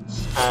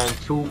crates and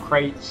tool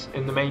crates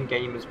in the main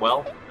game as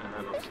well.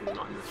 Obviously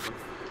not in this one.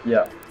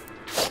 Yeah.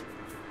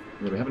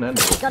 Yeah, we haven't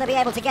ended You've it. got to be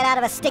able to get out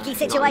of a sticky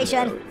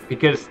situation.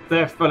 Because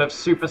they're full of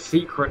super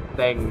secret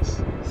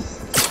things.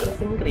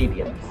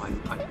 Ingredients. I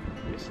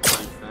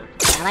mistyped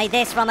that. I made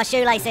this from my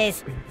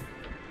shoelaces.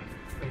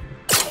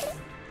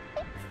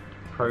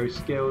 Pro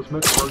skills.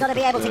 You've got to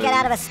be able to get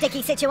out of a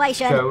sticky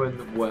situation. Show in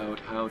the world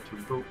how to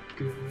rope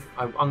good.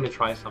 I'm going to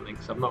try something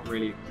because I'm not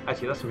really.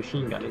 Actually, that's a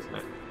machine gun, isn't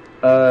it?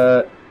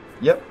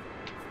 Yep.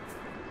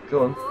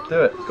 Go on,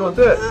 do it. Go on,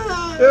 do it.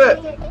 Do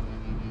it.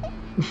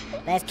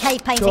 There's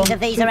cave paintings of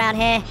these around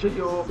here. Shoot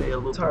your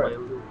turret.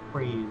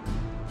 Quick,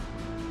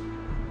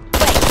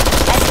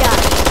 let's go.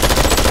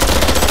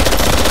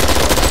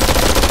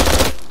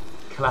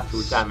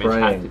 Collateral damage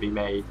had to be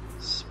made.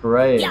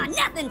 Spraying. You're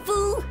nothing,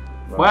 fool.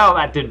 Right. Well,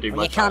 that didn't do You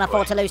much. can't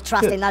afford to lose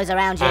trust in those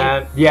around you.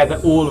 Yeah,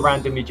 they're all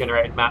randomly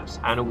generated maps,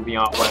 and all the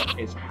artwork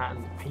is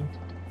hand painted.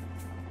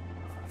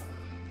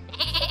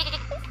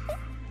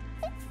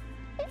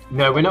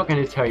 No, we're not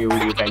going to tell you all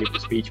the available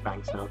speech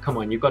banks now. Come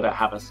on, you've got to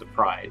have a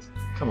surprise.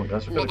 Come on,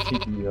 guys, we've got to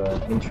keep you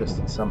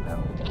interested somehow.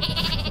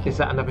 Is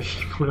that another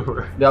sheep on a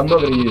row? Yeah, I'm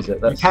not going to use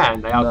it. You can,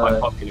 they are quite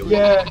popular.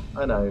 Yeah,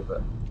 I know,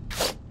 but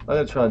I'm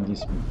going to try and do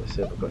some,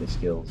 see if I've got any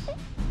skills.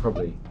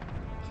 Probably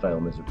fail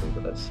miserably,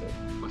 but let's see.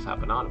 What's that,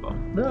 banana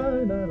bomb?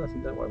 No,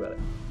 nothing, don't worry about it.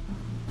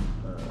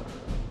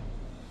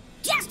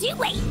 Just you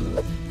wait.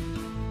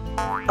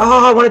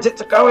 Oh, I wanted it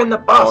to go in the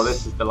bus! Oh,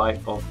 this is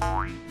delightful.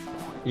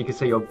 You can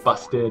say you're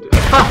busted.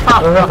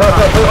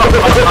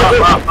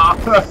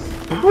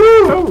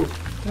 Woo!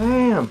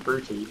 Damn.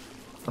 Fruity.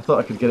 I thought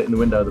I could get it in the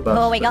window of the bus.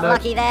 Oh, we got but no,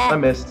 lucky there. I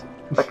missed.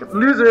 Like a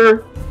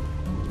loser!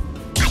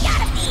 I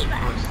got a fever.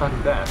 Oh,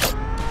 sudden death.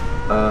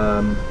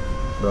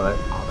 Right.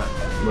 Oh,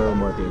 that's... Where are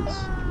my dudes?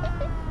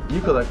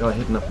 You've got that guy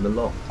hidden up in the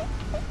loft.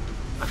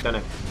 I don't know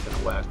if it's going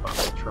to work, but I'm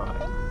going to try.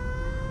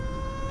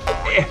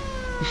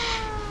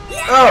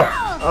 Oh!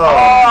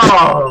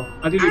 Oh!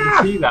 I didn't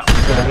even see that.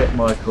 Gonna hit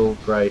Michael,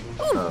 great.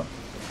 Oh.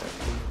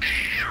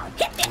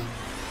 Hit it.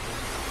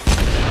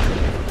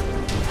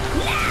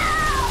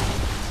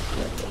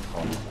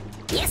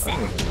 Yes, sir.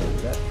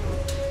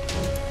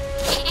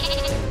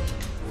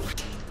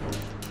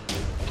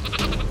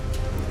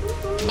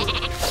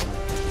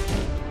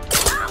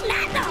 All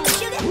night long,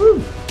 sugar. Woo!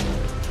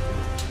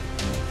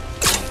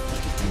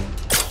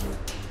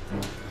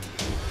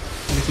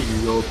 Look at you,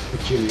 you're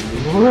peculiar.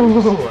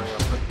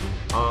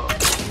 Oh,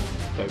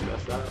 don't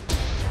mess that up.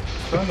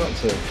 Try not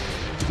to.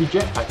 You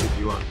jetpack if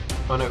you want.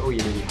 Oh no, you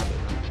really have it.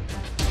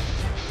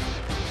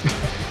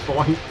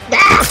 Boy.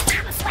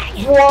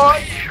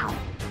 What?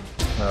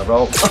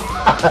 Roll.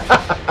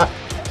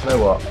 You know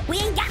what? We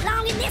ain't got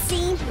long in this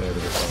scene.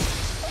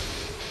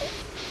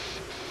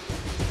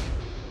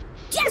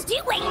 Just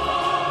you wait.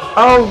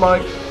 Oh my.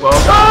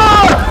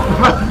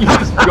 Well, you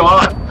just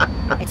got.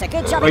 It's a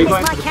good job Well, I you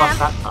went missed to my the bus camp.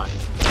 that time.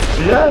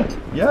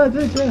 Yeah, I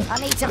did, yeah. I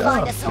need to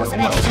find a source of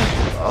energy.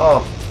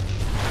 Oh.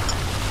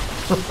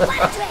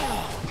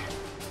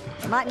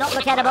 It might not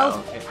look edible, Oh,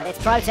 okay. but it's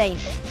protein. I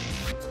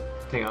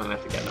think I'm gonna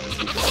have to get that one.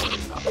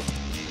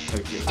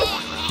 Hopefully.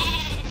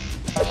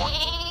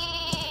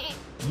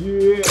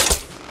 Yeah.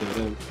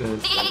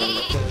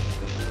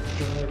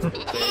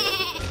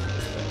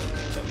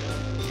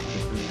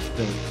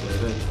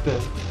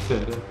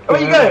 Where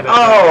you going?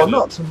 Oh,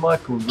 not to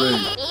Michael Root.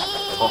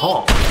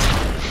 Oh,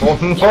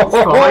 Bonjour.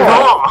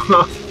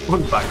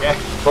 one back,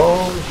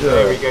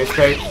 There we go.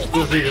 So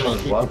this is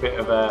a bit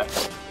of a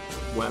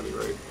wormy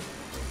rope.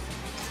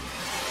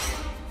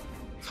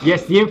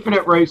 Yes, the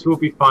infinite ropes will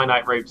be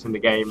finite ropes in the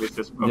game. It's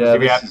just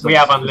obviously we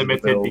have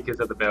unlimited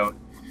because of the build.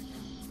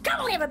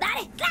 Come on,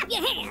 everybody, clap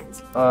your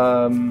hands.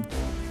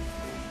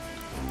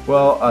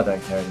 Well, I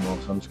don't care anymore,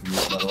 so I'm just going to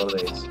use another one of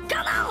these.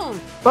 Come on.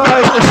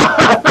 Bye!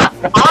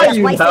 Just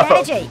wasting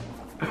energy.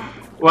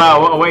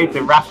 Wow, what a way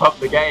to wrap up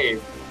the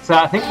game. So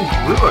I think we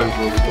drew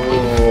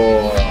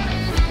overall.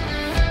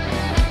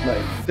 No,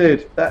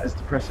 dude, that is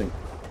depressing.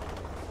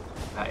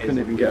 Couldn't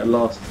even get a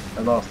last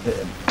hit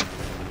in.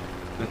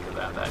 Look at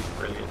that, that is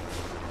brilliant.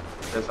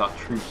 There's our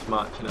true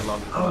smarch in a long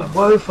I was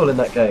woeful in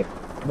that game.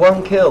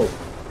 1 kill.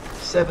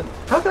 7.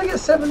 How can I get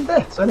 7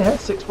 deaths? I only had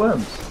 6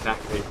 worms.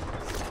 Exactly.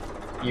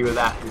 You were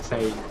that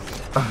insane.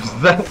 I was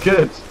that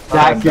good.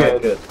 That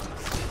good.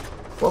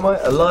 What am I?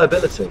 A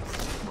liability.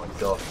 Oh my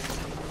god.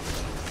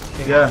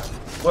 Yeah.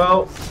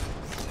 Well,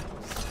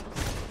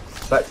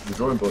 back to the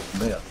drawing board for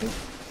me, I think.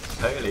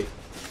 Totally.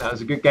 That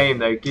was a good game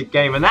though, good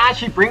game. And that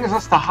actually brings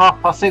us to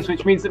 6:30,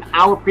 which means that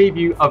our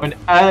preview of an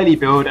early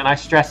build, and I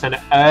stress an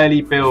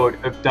early build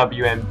of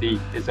WMD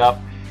is up.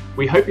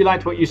 We hope you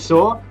liked what you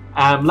saw.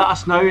 Let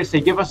us know. So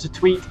give us a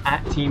tweet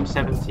at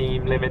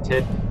Team17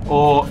 Limited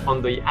or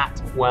on the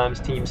at Worms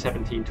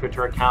Team17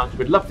 Twitter account.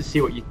 We'd love to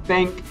see what you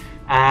think.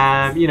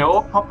 You know,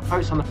 or pop a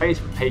post on the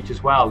Facebook page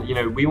as well. You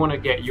know, we want to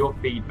get your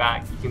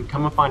feedback. You can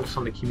come and find us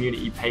on the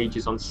community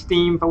pages on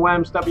Steam for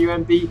Worms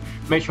W.M.D.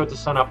 Make sure to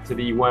sign up to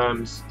the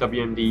Worms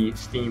W.M.D.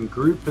 Steam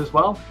group as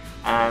well.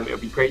 It'll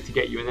be great to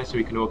get you in there so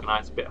we can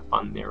organise a bit of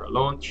fun near a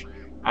launch.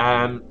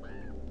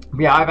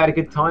 Yeah, I've had a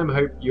good time. I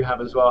hope you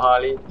have as well,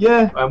 Harley.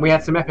 Yeah. We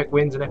had some epic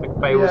wins and epic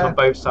fails on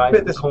both sides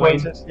of the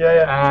coin.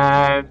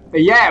 Yeah.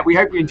 But yeah, we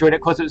hope you enjoyed it.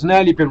 Of course, it was an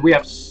early build. We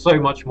have so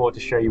much more to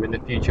show you in the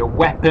future.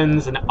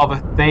 Weapons and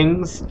other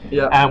things.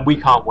 Yeah. We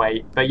can't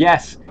wait. But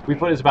yes, we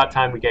thought it was about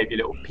time we gave you a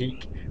little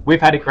peek.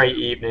 We've had a great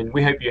evening.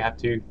 We hope you have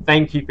too.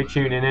 Thank you for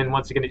tuning in.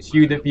 Once again, it's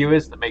you, the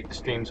viewers, that make the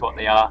streams what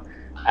they are.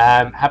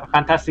 Have a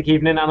fantastic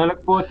evening, and I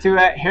look forward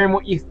to hearing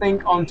what you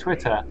think on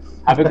Twitter.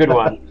 Have a good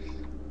one.